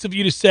awfully nice of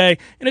you to say.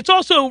 And it's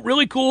also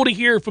really cool to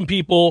hear from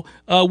people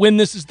when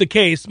this is the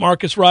case.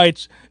 Marcus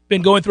writes,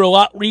 been going through a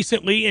lot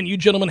recently, and you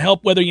gentlemen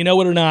help whether you know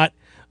it or not.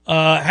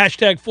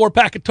 Hashtag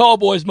 4-pack of tall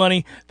boys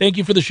money. Thank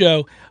you for the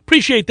show.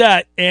 Appreciate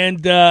that.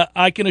 And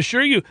I can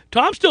assure you,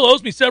 Tom still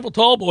owes me several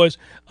tall boys.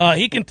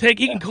 He can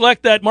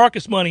collect that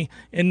Marcus money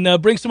and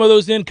bring some of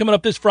those in coming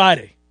up this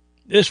Friday.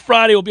 This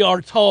Friday will be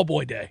our tall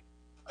boy day.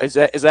 Is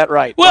that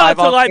right? Well, it's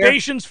a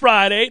Libations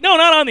Friday. No,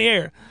 not on the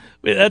air.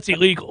 That's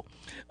illegal.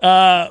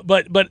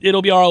 But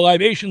it'll be our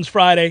Libations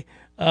Friday.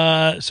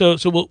 So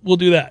we'll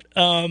do that.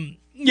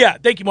 Yeah,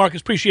 thank you,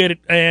 Marcus. Appreciate it,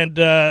 and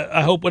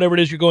I hope whatever it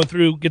is you're going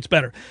through gets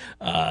better.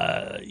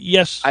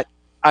 Yes.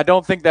 I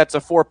don't think that's a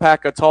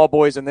 4-pack of tall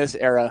boys in this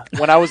era.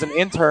 When I was an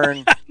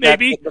intern,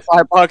 maybe the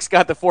 $5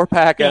 got the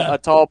 4-pack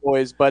of tall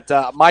boys. But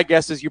my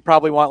guess is you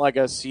probably want like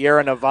a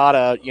Sierra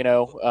Nevada,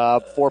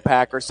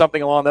 4-pack or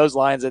something along those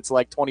lines. It's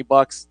like $20,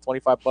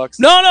 $25.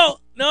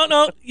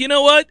 No. You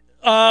know what?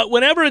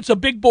 Whenever it's a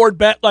big board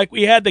bet like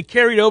we had that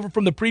carried over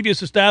from the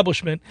previous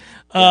establishment,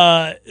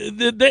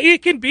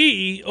 it can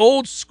be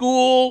old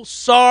school,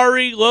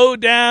 sorry, low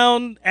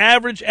down,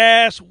 average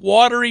ass,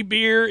 watery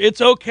beer.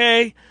 It's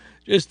okay.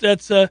 Just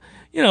that's got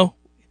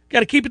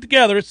to keep it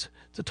together. It's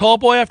a tall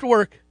boy after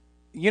work.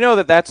 You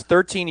know that's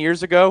 13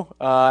 years ago.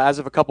 As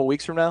of a couple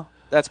weeks from now,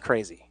 that's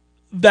crazy.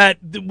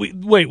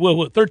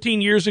 Wait,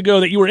 13 years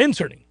ago that you were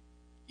interning.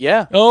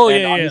 Yeah. Oh,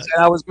 yeah.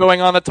 I was going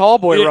on the tall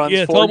boy runs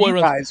for tall boy you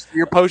runs. guys for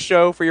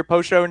your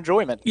post show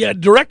enjoyment. Yeah,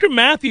 Director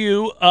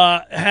Matthew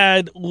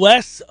had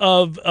less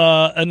of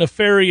a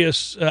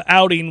nefarious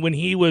outing when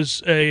he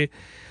was a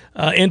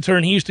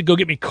intern. He used to go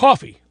get me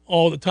coffee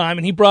all the time,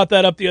 and he brought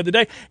that up the other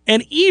day.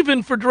 And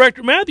even for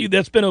Director Matthew,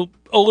 that's been a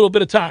little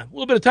bit of time. A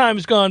little bit of time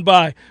has gone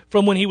by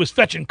from when he was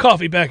fetching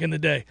coffee back in the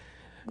day.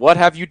 What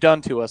have you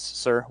done to us,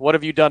 sir? What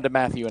have you done to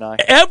Matthew and I?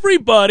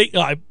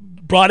 I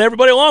brought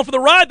everybody along for the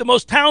ride. The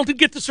most talented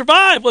get to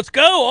survive. Let's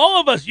go. All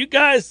of us. You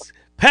guys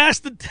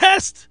passed the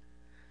test.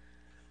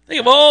 Think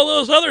of all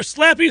those other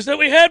slappies that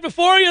we had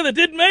before you that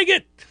didn't make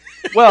it.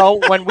 Well,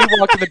 when we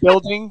walked in the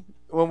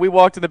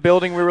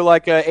building, we were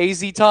like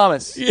A.Z.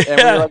 Thomas. Yeah. And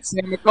we were like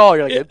Sam McCall.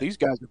 You're like, these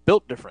guys are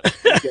built different.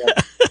 These guys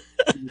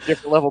are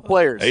different level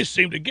players. They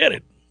seem to get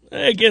it.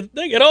 They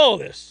get all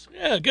this.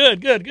 Yeah,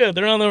 good.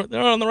 They're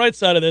on the right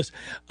side of this.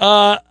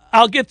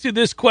 I'll get to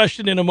this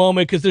question in a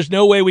moment because there's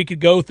no way we could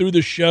go through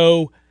the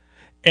show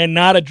and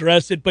not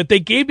address it. But they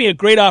gave me a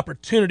great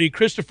opportunity.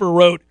 Christopher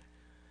wrote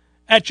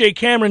at Jay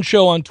Cameron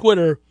Show on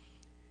Twitter,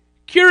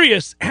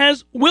 curious,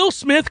 has Will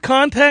Smith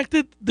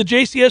contacted the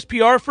JCS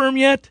PR firm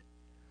yet?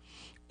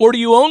 Or do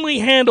you only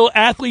handle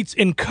athletes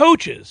and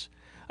coaches?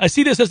 I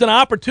see this as an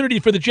opportunity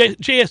for the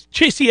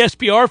JCS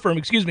PR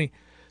firm,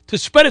 to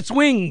spread its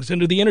wings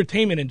into the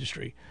entertainment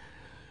industry.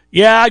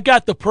 Yeah, I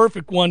got the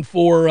perfect one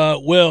for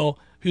Will.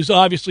 who's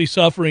obviously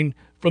suffering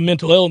from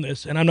mental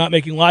illness, and I'm not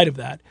making light of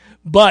that.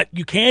 But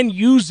you can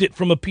use it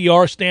from a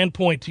PR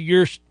standpoint to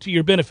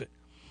your benefit.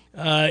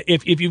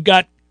 If you've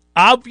got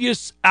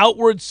obvious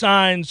outward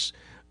signs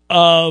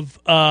of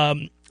a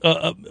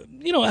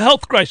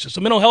health crisis,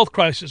 a mental health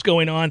crisis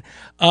going on,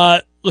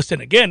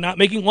 listen, again, not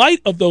making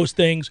light of those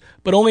things,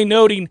 but only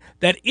noting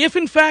that if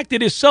in fact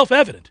it is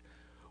self-evident,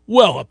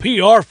 well, a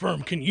PR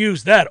firm can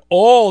use that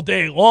all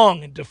day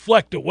long and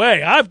deflect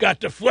away. I've got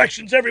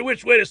deflections every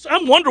which way.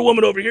 I'm Wonder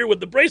Woman over here with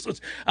the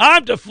bracelets.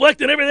 I'm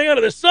deflecting everything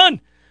under the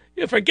sun.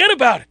 You forget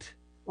about it.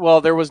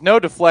 Well, there was no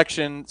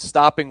deflection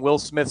stopping Will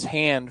Smith's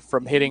hand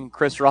from hitting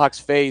Chris Rock's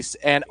face,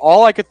 and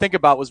all I could think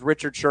about was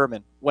Richard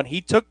Sherman. When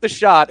he took the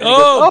shot, and he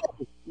goes,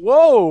 oh,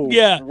 whoa,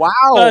 yeah. Wow.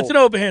 It's an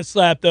overhand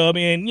slap, though. I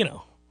mean,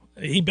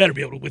 he better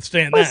be able to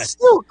withstand that.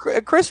 Still,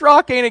 Chris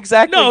Rock ain't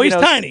exactly. No, he's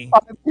tiny.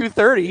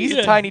 230. He's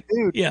a tiny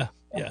dude. Yeah.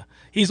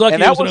 He's lucky.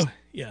 And that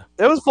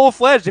was full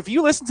fledged. If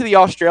you listen to the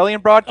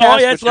Australian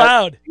broadcast, it's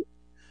loud.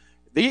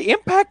 The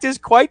impact is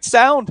quite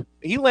sound.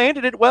 He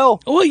landed it well.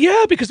 Oh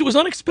yeah, because it was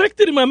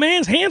unexpected, and my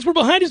man's hands were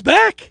behind his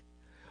back.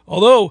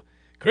 Although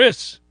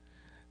Chris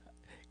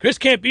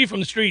can't be from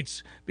the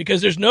streets,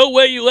 because there's no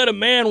way you let a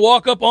man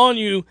walk up on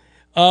you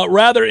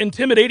rather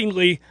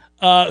intimidatingly,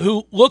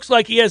 who looks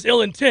like he has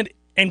ill intent,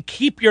 and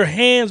keep your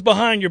hands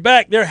behind your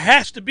back. There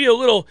has to be a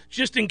little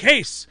just in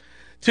case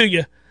to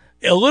you.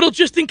 A little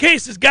just in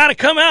case has got to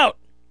come out.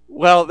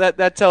 Well,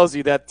 that tells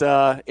you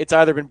that it's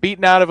either been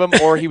beaten out of him,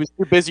 or he was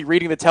too busy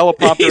reading the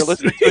teleprompter,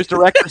 listening to his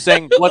director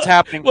saying, "What's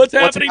happening? What's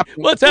happening?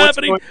 What's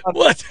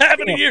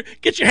happening here?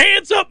 Get your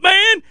hands up,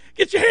 man!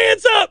 Get your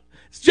hands up!"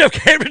 It's Jeff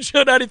Cameron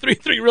Show,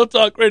 93.3 Real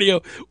Talk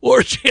Radio,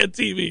 War Chant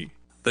TV.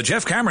 The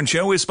Jeff Cameron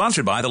Show is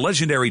sponsored by the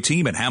legendary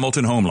team at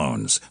Hamilton Home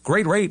Loans.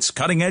 Great rates,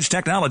 cutting-edge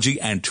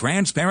technology, and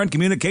transparent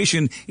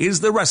communication is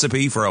the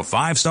recipe for a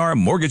 5-star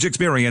mortgage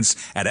experience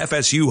at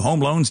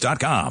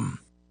FSUHomeLoans.com.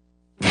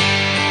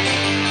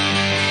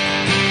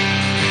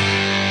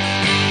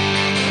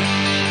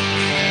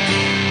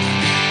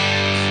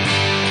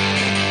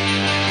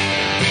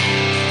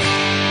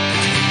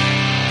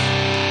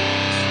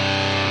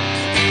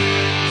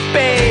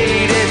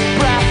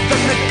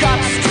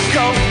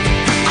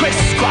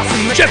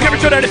 Jeff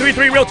Cameron Show,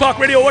 93.3 Real Talk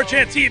Radio, War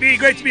Chant TV.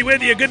 Great to be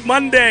with you. Good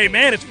Monday.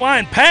 Man, it's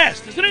flying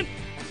past, isn't it?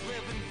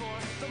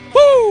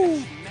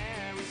 Woo!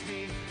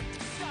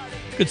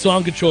 Good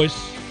song, good choice.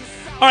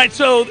 All right,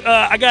 so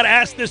I got to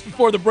ask this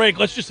before the break.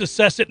 Let's just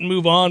assess it and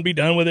move on, be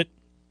done with it.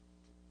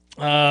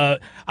 I'll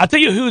tell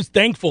you who's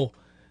thankful.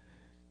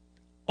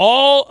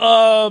 All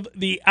of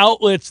the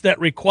outlets that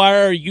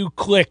require you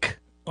click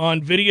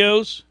on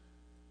videos,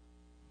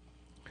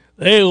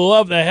 they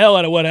love the hell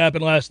out of what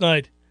happened last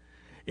night.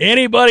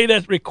 Anybody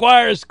that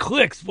requires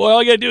clicks, boy,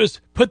 all you got to do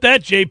is put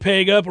that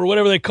JPEG up or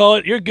whatever they call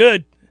it. You're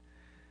good.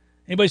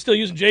 Anybody still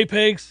using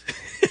JPEGs?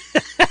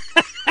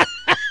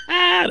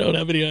 I don't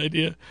have any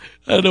idea.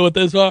 I don't know what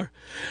those are.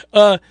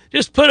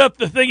 Just put up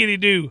the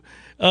thingy-do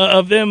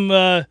of them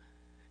and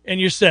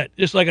you're set.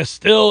 Just like a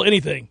still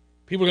anything.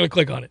 People are going to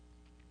click on it.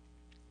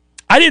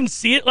 I didn't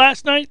see it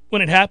last night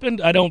when it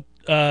happened. I don't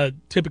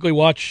typically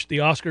watch the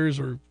Oscars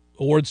or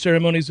award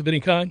ceremonies of any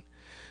kind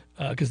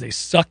because they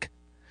suck.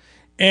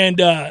 And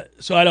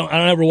so I don't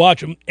ever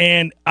watch them.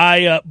 And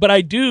but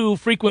I do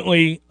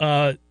frequently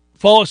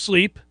fall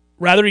asleep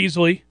rather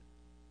easily,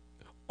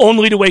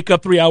 only to wake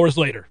up 3 hours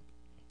later,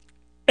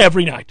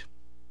 every night,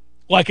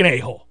 like an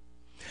a-hole.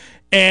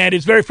 And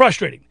it's very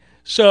frustrating.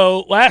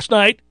 So last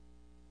night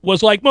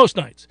was like most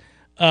nights.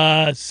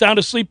 Sound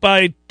asleep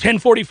by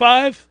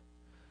 10:45,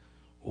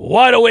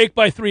 wide awake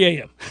by 3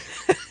 a.m.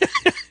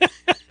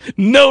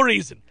 No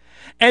reason.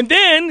 And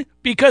then,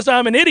 because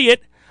I'm an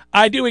idiot,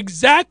 I do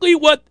exactly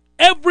what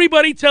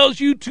everybody tells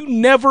you to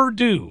never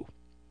do.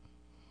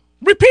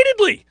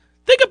 Repeatedly.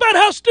 Think about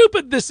how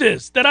stupid this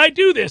is, that I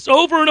do this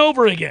over and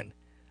over again.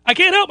 I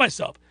can't help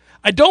myself.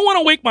 I don't want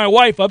to wake my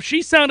wife up.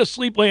 She's sound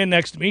asleep laying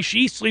next to me.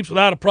 She sleeps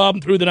without a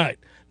problem through the night.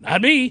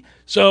 Not me.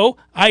 So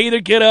I either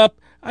get up,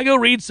 I go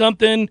read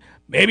something,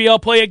 maybe I'll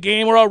play a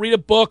game or I'll read a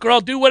book or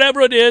I'll do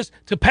whatever it is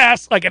to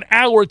pass like an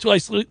hour until I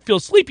feel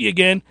sleepy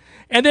again.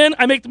 And then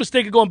I make the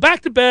mistake of going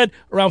back to bed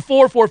around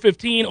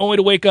 4:15, only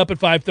to wake up at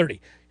 5:30.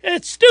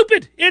 It's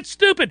stupid. It's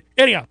stupid.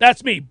 Anyhow,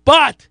 that's me.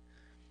 But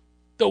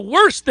the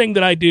worst thing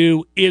that I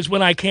do is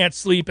when I can't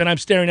sleep and I'm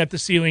staring at the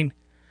ceiling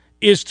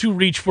is to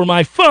reach for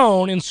my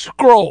phone and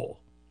scroll.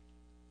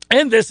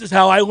 And this is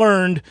how I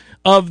learned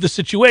of the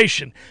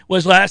situation.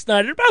 Was last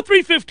night at about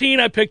 3:15,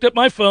 I picked up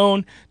my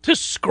phone to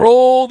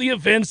scroll the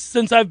events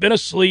since I've been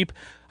asleep.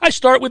 I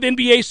start with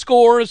NBA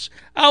scores.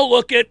 I'll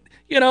look at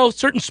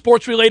certain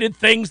sports-related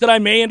things that I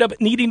may end up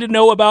needing to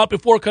know about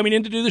before coming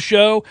in to do the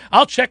show.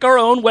 I'll check our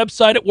own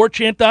website at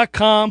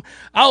warchant.com.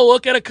 I'll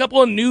look at a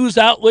couple of news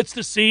outlets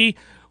to see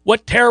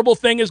what terrible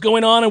thing is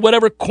going on in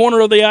whatever corner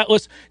of the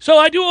atlas. So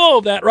I do all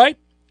of that, right?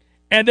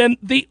 And then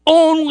the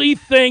only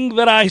thing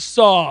that I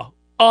saw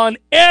on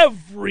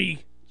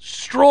every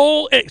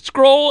scroll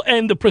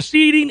and the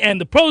preceding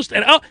and the post,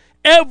 and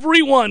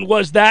Everyone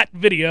was that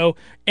video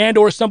and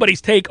or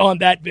somebody's take on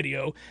that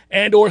video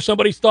and or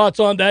somebody's thoughts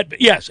on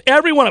that. Yes,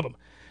 every one of them.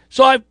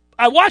 So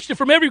I watched it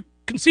from every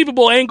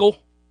conceivable angle.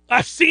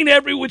 I've seen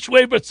every which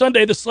way but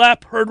Sunday, the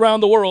slap heard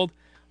around the world.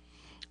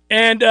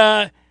 And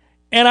I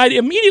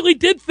immediately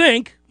did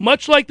think,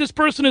 much like this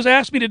person has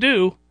asked me to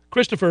do,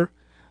 Christopher,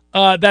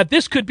 that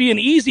this could be an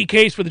easy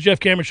case for the Jeff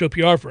Cameron Show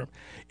PR firm.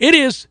 It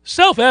is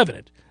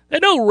self-evident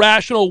that no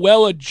rational,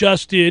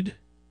 well-adjusted,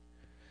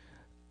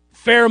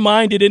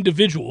 fair-minded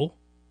individual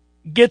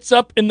gets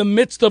up in the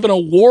midst of an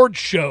award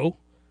show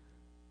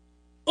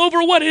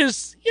over what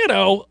is,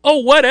 a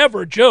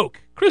whatever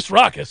joke. Chris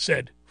Rock has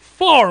said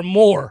far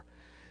more,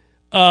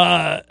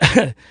 I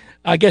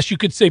guess you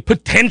could say,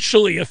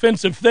 potentially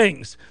offensive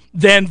things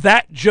than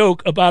that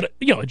joke about,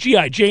 a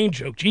G.I. Jane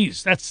joke.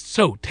 Jeez, that's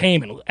so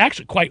tame and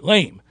actually quite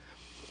lame.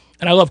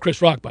 And I love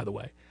Chris Rock, by the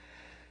way.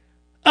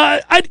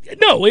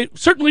 No, it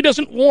certainly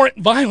doesn't warrant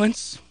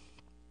violence.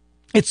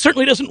 It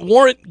certainly doesn't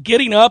warrant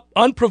getting up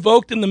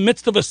unprovoked in the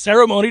midst of a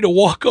ceremony to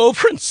walk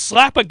over and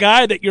slap a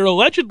guy that you're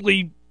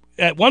allegedly,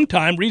 at one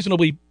time,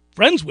 reasonably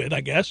friends with,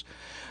 I guess.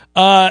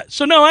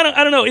 So no,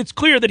 I don't know. It's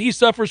clear that he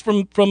suffers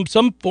from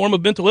some form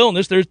of mental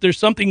illness. There's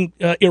something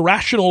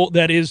irrational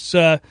that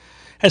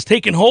has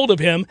taken hold of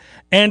him,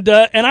 and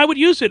I would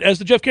use it as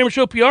the Jeff Cameron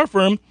Show PR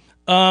firm.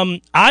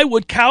 I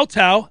would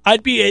kowtow.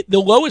 I'd be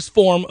the lowest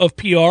form of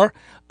PR.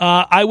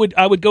 I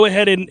would go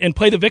ahead and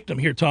play the victim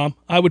here, Tom.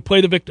 I would play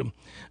the victim.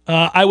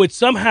 I would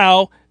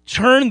somehow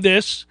turn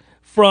this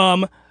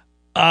from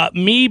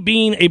me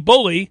being a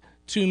bully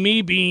to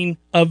me being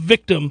a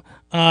victim,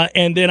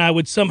 and then I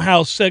would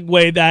somehow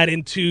segue that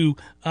into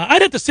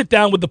I'd have to sit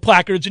down with the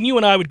placards, and you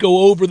and I would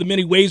go over the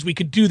many ways we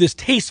could do this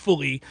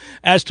tastefully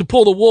as to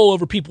pull the wool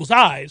over people's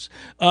eyes,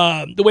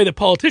 the way that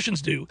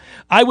politicians do.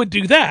 I would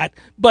do that,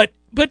 but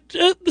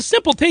the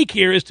simple take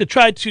here is to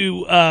try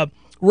to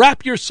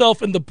wrap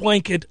yourself in the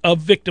blanket of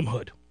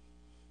victimhood.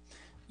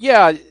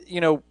 Yeah,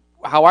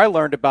 how I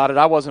learned about it,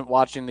 I wasn't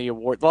watching the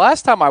award. The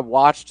last time I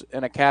watched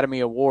an Academy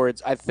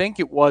Awards, I think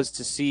it was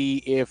to see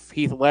if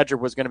Heath Ledger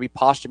was going to be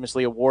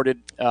posthumously awarded,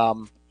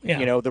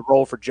 the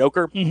role for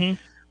Joker,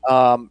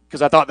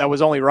 because I thought that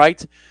was only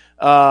right.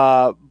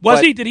 Was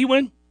he? Did he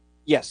win?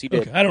 Yes, he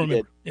did. Okay, I don't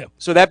remember. Yeah.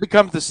 So that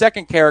becomes the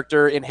second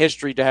character in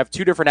history to have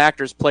two different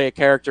actors play a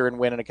character and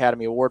win an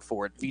Academy Award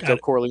for it. Vito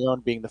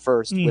Corleone being the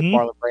first with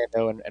Marlon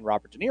Brando and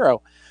Robert De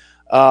Niro.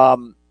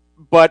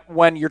 But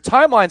when your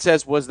timeline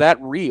says, was that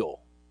real?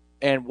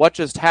 And what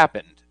just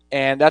happened?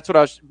 And that's what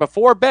I was,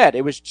 before bed,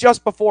 it was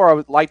just before I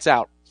was lights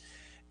out.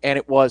 And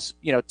it was,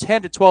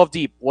 10 to 12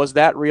 deep. Was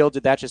that real?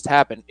 Did that just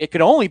happen? It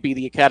could only be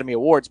the Academy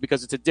Awards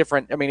because it's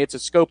it's a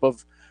scope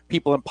of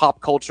people in pop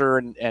culture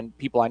and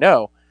people I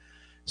know.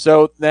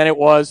 So then it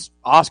was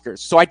Oscars.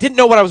 So I didn't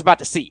know what I was about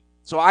to see.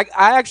 So I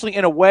actually,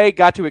 in a way,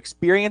 got to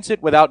experience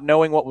it without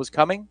knowing what was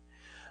coming.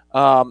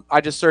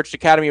 I just searched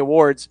Academy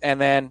Awards and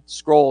then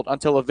scrolled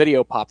until a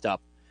video popped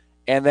up.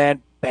 And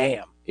then,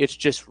 bam, it's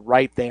just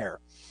right there.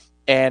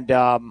 And,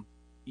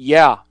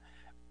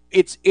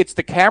 it's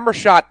the camera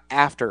shot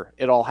after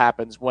it all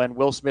happens when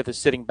Will Smith is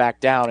sitting back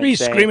down. And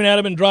he's screaming at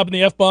him and dropping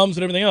the F-bombs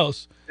and everything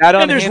else.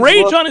 And there's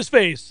rage on his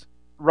face.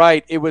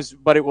 Right. It was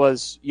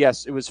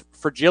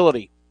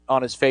fragility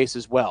on his face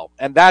as well.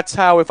 And that's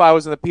how, if I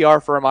was in the PR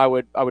firm, I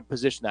would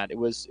position that. It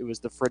was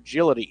the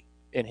fragility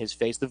in his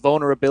face, the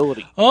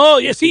vulnerability. Oh,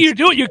 yeah. See, you're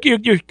doing.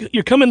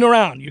 You're coming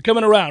around. You're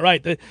coming around.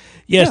 Right.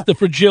 The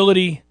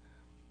fragility,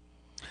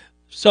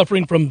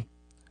 suffering from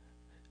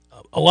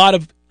a lot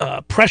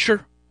of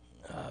pressure.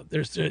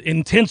 There's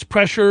intense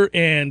pressure,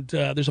 and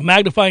there's a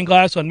magnifying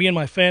glass on me and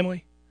my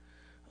family.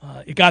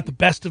 It got the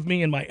best of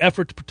me in my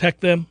effort to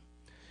protect them.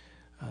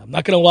 I'm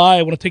not going to lie.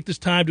 I want to take this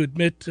time to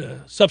admit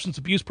substance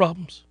abuse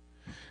problems.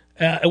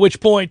 At which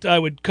point I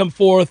would come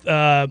forth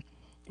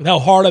with how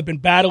hard I've been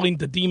battling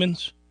the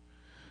demons.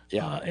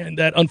 And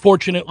that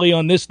unfortunately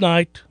on this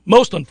night,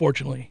 most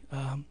unfortunately,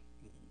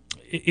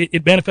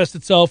 it manifests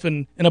itself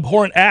in an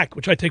abhorrent act,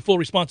 which I take full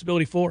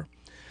responsibility for.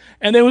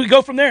 And then we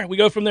go from there.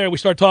 We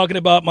start talking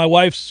about my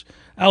wife's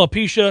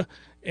alopecia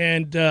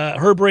and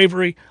her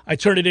bravery. I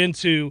turn it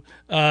into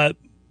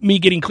me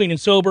getting clean and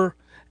sober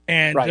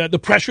and the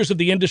pressures of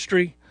the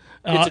industry.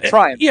 It's a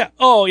triumph. Yeah.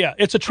 Oh, yeah.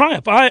 It's a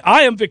triumph.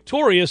 I am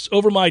victorious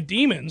over my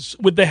demons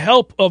with the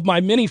help of my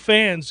many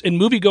fans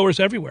and moviegoers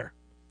everywhere.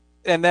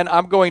 And then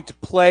I'm going to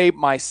play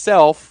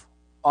myself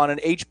on an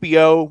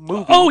HBO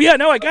movie. Oh, yeah.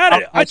 No, I got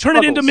it. I turn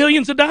it into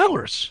millions of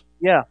dollars.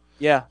 Yeah.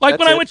 Yeah. Like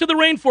when I went to the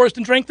rainforest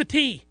and drank the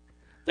tea.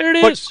 There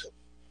it is.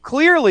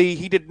 Clearly,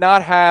 he did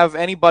not have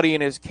anybody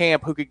in his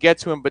camp who could get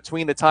to him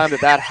between the time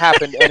that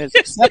happened and his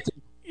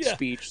acceptance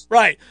speech.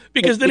 Right.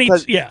 Because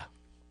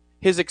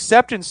his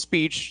acceptance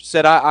speech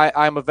said,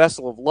 I'm a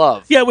vessel of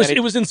love. Yeah,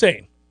 it was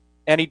insane.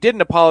 And he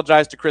didn't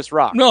apologize to Chris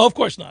Rock. No, of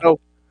course not. So,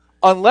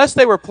 unless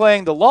they were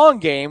playing the long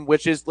game,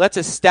 which is let's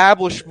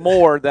establish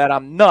more that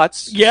I'm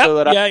nuts so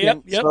that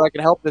I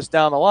can help this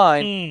down the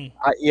line.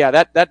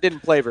 That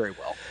didn't play very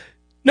well.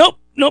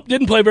 Nope,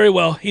 didn't play very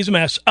well. He's a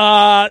mess.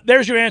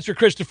 There's your answer,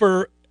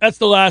 Christopher. That's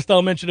the last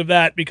I'll mention of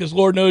that because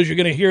Lord knows you're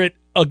going to hear it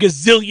a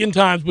gazillion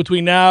times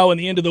between now and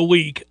the end of the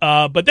week.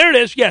 But there it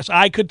is. Yes,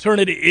 I could turn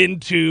it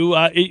into,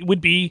 it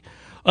would be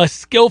a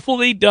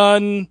skillfully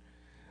done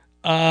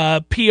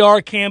PR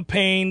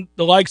campaign,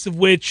 the likes of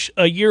which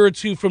a year or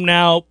two from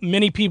now,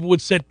 many people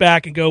would sit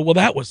back and go, well,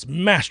 that was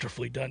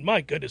masterfully done.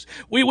 My goodness.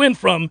 We went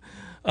from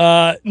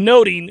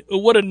noting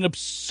what an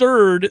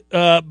absurd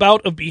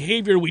bout of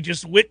behavior we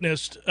just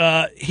witnessed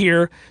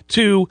here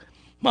to,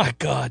 my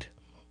God,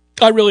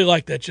 I really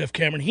like that Jeff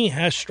Cameron. He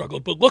has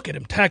struggled, but look at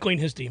him tackling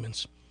his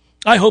demons.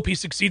 I hope he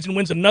succeeds and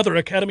wins another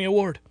Academy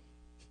Award.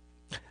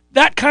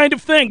 That kind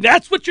of thing.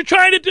 That's what you're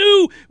trying to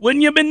do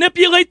when you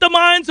manipulate the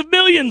minds of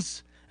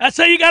millions. That's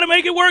how you got to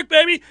make it work,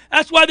 baby.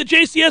 That's why the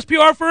JCS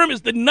PR firm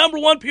is the number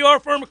one PR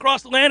firm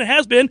across the land and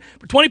has been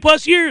for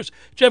 20-plus years.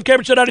 Jeff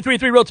Cameron, Show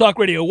 93.3 Real Talk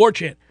Radio, War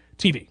Chant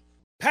TV.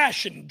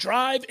 Passion,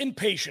 drive, and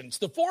patience.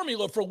 The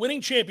formula for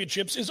winning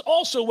championships is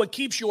also what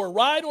keeps your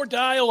ride or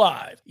die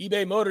alive.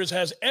 eBay Motors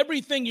has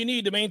everything you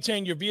need to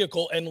maintain your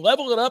vehicle and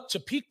level it up to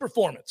peak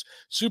performance.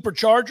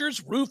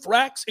 Superchargers, roof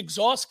racks,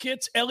 exhaust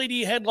kits,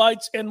 LED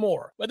headlights, and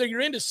more. Whether you're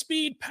into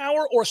speed,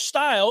 power, or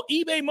style,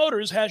 eBay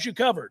Motors has you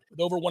covered. With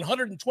over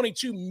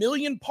 122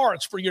 million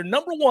parts for your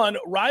number one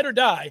ride or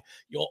die,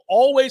 you'll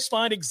always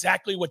find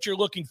exactly what you're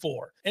looking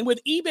for. And with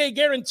eBay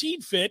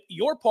Guaranteed Fit,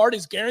 your part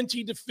is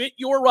guaranteed to fit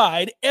your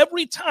ride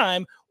every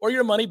time or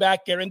your money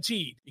back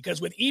guaranteed.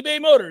 Because with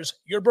eBay Motors,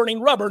 you're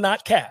burning rubber,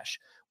 not cash.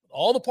 With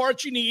all the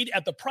parts you need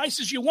at the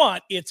prices you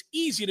want, it's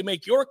easy to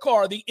make your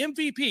car the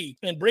MVP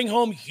and bring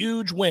home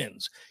huge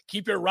wins.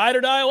 Keep your ride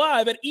or die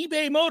alive at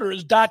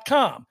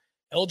ebaymotors.com.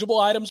 Eligible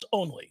items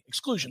only.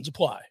 Exclusions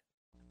apply.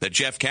 The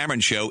Jeff Cameron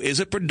Show is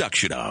a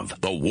production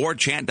of the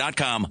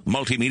WarChant.com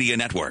Multimedia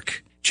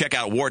Network. Check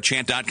out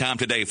warchant.com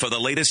today for the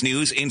latest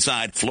news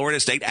inside Florida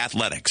State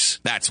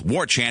athletics. That's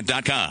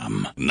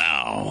warchant.com.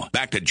 Now,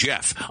 back to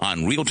Jeff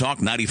on Real Talk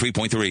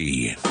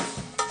 93.3.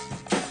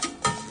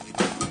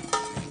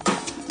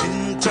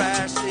 In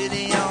Trash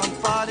City on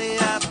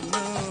 40th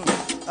Avenue,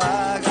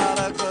 I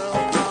got a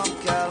girl from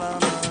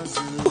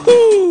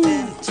Kalamazoo.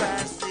 In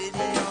Trash City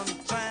on the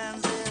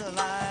transit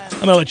line, I'm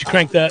going to let you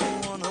crank that.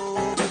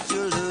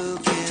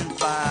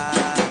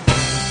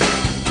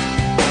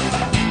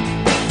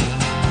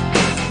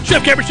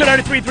 Jeff Cameron, Show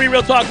 93.3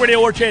 Real Talk Radio,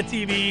 War Chant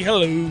TV.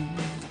 Hello.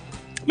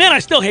 Man, I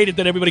still hate it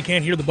that everybody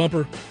can't hear the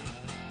bumper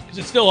because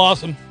it's still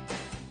awesome.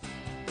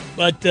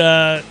 But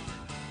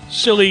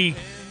silly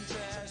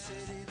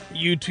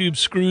YouTube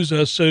screws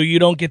us so you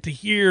don't get to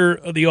hear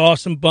the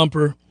awesome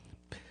bumper.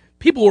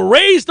 People were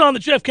raised on the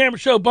Jeff Cameron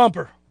Show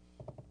bumper.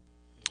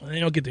 They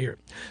don't get to hear it.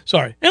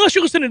 Sorry. Unless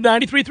you're listening to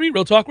 93.3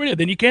 Real Talk Radio,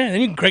 then you can.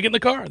 Then you can crank it in the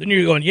car. Then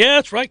you're going, yeah,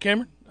 that's right,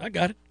 Cameron. I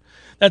got it.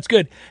 That's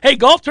good. Hey,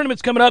 golf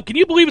tournament's coming up. Can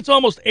you believe it's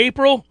almost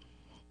April?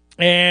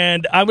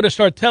 And I'm going to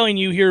start telling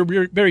you here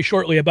very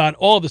shortly about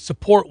all the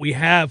support we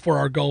have for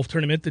our golf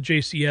tournament, the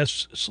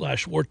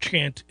JCS/War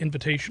Chant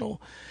Invitational,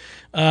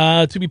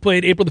 to be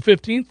played April the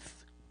 15th,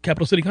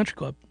 Capital City Country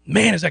Club.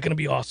 Man, is that going to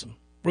be awesome.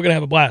 We're going to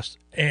have a blast.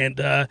 And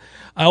I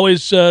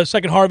always,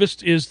 Second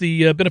Harvest is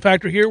the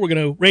benefactor here. We're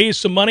going to raise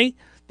some money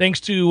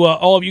thanks to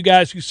all of you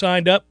guys who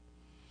signed up.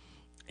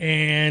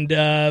 And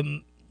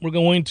we're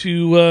going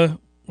to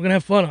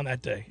have fun on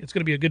that day. It's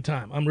going to be a good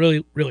time. I'm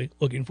really, really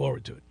looking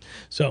forward to it.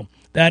 So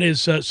that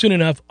is soon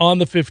enough on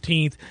the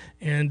 15th.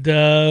 And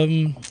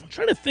I'm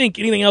trying to think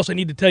anything else I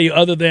need to tell you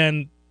other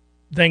than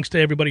thanks to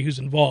everybody who's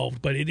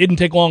involved. But it didn't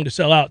take long to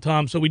sell out,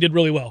 Tom, so we did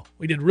really well.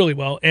 We did really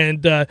well.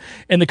 And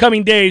in the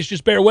coming days,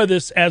 just bear with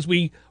us as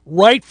we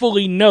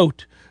rightfully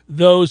note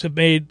those have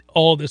made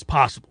all this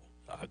possible.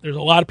 There's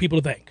a lot of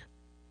people to thank.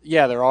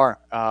 Yeah, there are.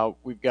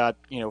 We've got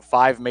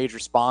 5 major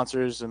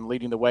sponsors, and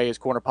leading the way is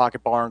Corner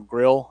Pocket Bar and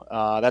Grill.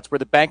 That's where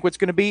the banquet's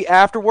going to be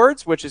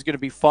afterwards, which is going to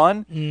be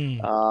fun.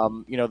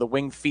 The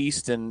wing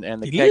feast and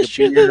the keg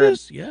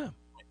of beer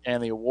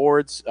and the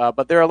awards.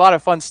 But there are a lot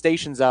of fun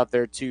stations out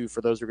there too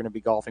for those who are going to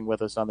be golfing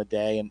with us on the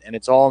day, and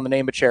it's all in the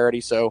name of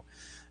charity. So,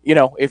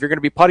 if you're going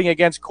to be putting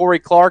against Corey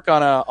Clark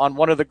on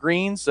one of the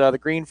greens, the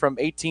green from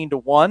 18 to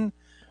 1,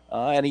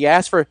 and he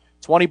asked for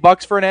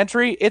 $20 for an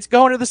entry, it's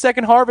going to the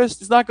Second Harvest.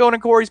 It's not going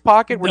in Corey's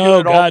pocket. We're doing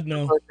it all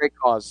for a great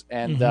cause.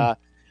 And a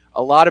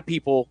lot of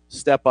people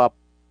step up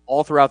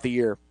all throughout the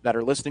year that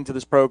are listening to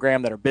this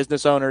program, that are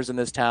business owners in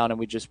this town, and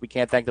we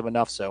can't thank them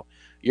enough. So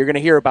you're going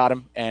to hear about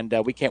them, and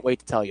we can't wait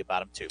to tell you about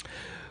them too.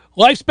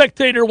 Life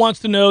Spectator wants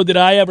to know, did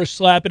I ever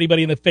slap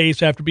anybody in the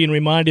face after being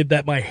reminded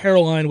that my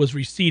hairline was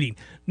receding?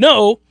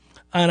 No,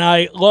 and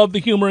I love the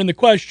humor in the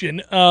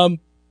question.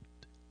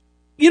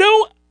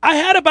 I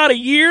had about a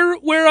year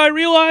where I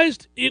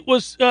realized it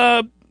wasn't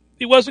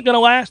going to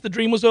last. The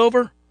dream was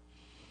over.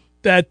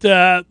 That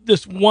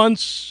this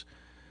once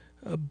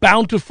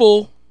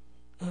bountiful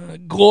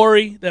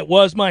glory that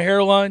was my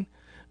hairline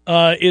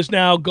is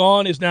now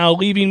gone, is now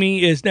leaving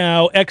me, is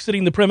now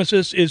exiting the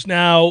premises, is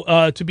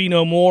now to be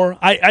no more.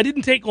 I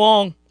didn't take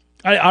long.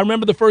 I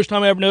remember the first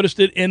time I ever noticed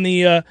it in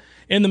the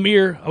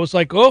mirror. I was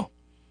like, oh,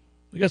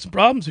 we got some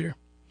problems here.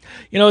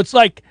 It's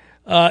like,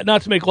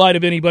 not to make light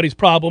of anybody's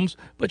problems,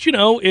 but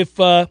if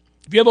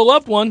if you have a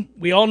loved one,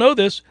 we all know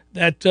this,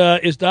 that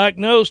is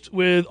diagnosed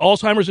with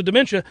Alzheimer's or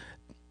dementia,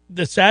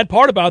 the sad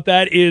part about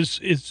that is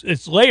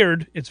it's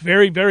layered. It's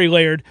very, very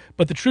layered.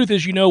 But the truth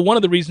is, one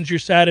of the reasons you're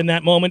sad in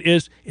that moment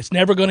is it's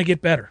never going to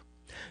get better.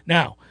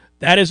 Now,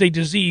 that is a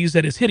disease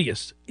that is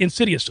hideous,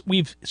 insidious.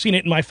 We've seen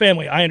it in my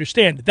family. I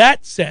understand.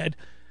 That said,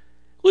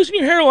 losing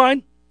your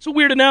hairline, it's a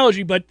weird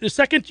analogy, but the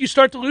second you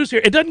start to lose hair,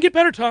 it doesn't get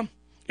better, Tom.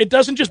 It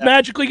doesn't just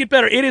magically get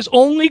better. It is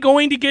only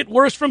going to get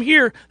worse from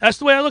here. That's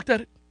the way I looked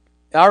at it.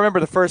 I remember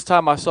the first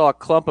time I saw a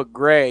clump of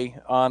gray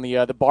on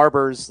the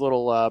barber's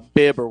little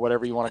bib or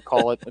whatever you want to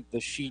call it,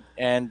 the sheet,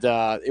 and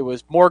it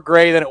was more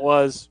gray than it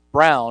was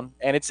brown,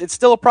 and it's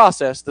still a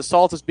process. The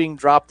salt is being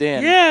dropped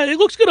in. Yeah, it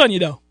looks good on you,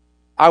 though.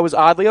 I was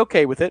oddly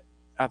okay with it.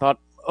 I thought,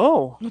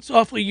 it's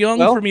awfully young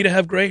for me to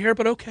have gray hair,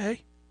 but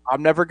okay.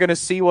 I'm never going to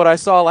see what I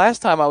saw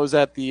last time I was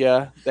at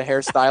the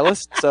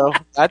hairstylist, so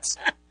that's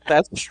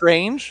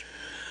strange.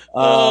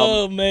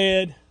 Oh,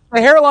 man. The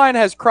hairline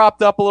has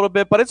cropped up a little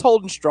bit, but it's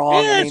holding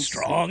strong. Yeah, it's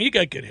strong. You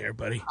got good hair,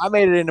 buddy. I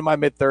made it into my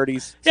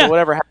mid-30s, Yeah. so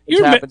whatever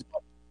happens.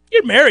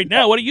 You're married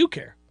now. What do you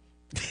care?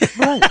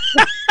 Right.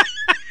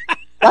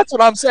 That's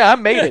what I'm saying. I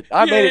made it.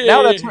 I made it.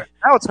 Now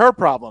now it's her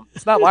problem.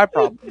 It's not my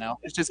problem now.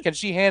 It's just, can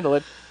she handle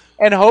it?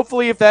 And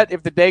hopefully, if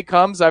the day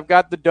comes, I've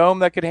got the dome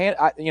that could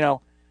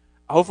handle.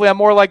 Hopefully, I'm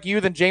more like you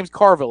than James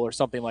Carville or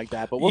something like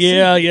that. But we'll see.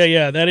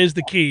 Yeah. That is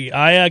the key.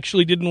 I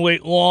actually didn't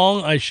wait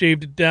long. I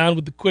shaved it down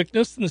with the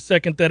quickness. And the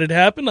second that it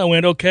happened, I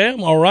went, okay,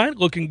 I'm all right,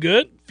 looking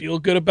good, feel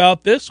good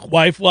about this.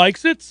 Wife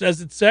likes it, says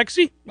it's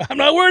sexy. I'm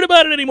not worried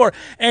about it anymore.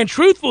 And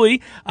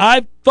truthfully,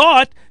 I've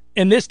thought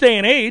in this day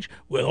and age,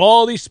 with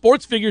all these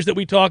sports figures that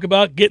we talk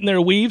about getting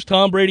their weaves,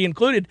 Tom Brady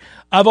included,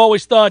 I've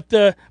always thought,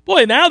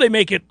 boy, now they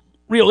make it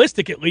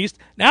realistic, at least.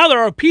 Now there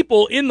are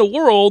people in the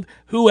world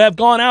who have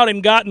gone out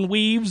and gotten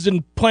weaves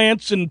and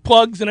plants and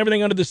plugs and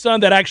everything under the sun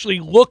that actually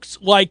looks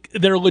like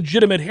their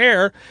legitimate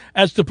hair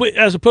as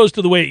opposed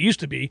to the way it used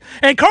to be.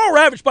 And Carl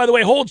Ravitch, by the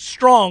way, holds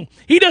strong.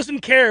 He doesn't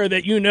care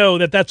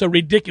that that's a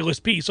ridiculous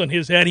piece on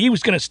his head. He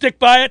was going to stick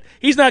by it.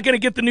 He's not going to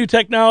get the new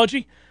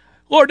technology.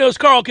 Lord knows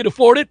Carl could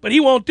afford it, but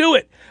he won't do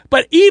it.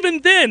 But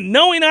even then,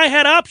 knowing I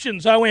had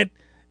options, I went,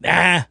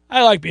 nah,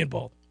 I like being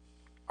bald.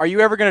 Are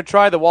you ever going to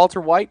try the Walter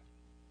White?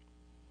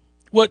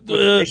 What,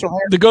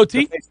 the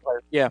goatee?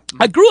 Yeah.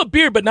 I grew a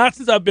beard, but not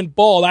since I've been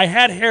bald. I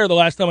had hair the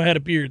last time I had a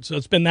beard, so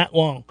it's been that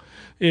long.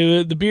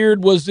 The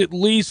beard was at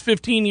least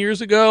 15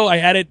 years ago. I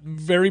had it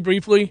very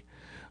briefly.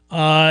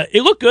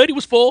 It looked good. It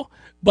was full,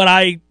 but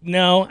I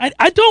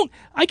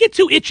get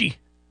too itchy.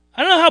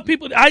 I don't know how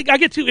people, I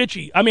get too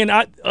itchy. I mean,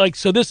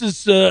 so this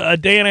is a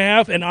day and a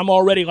half, and I'm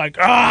already like,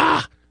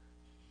 I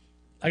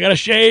got to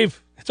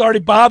shave. It's already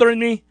bothering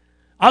me.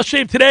 I'll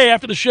shave today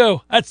after the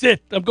show. That's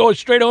it. I'm going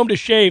straight home to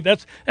shave.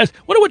 Wonder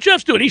what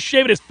Jeff's doing. He's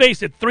shaving his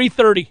face at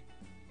 3:30.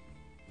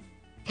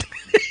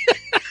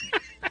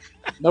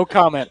 No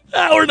comment.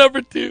 Hour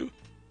number 2.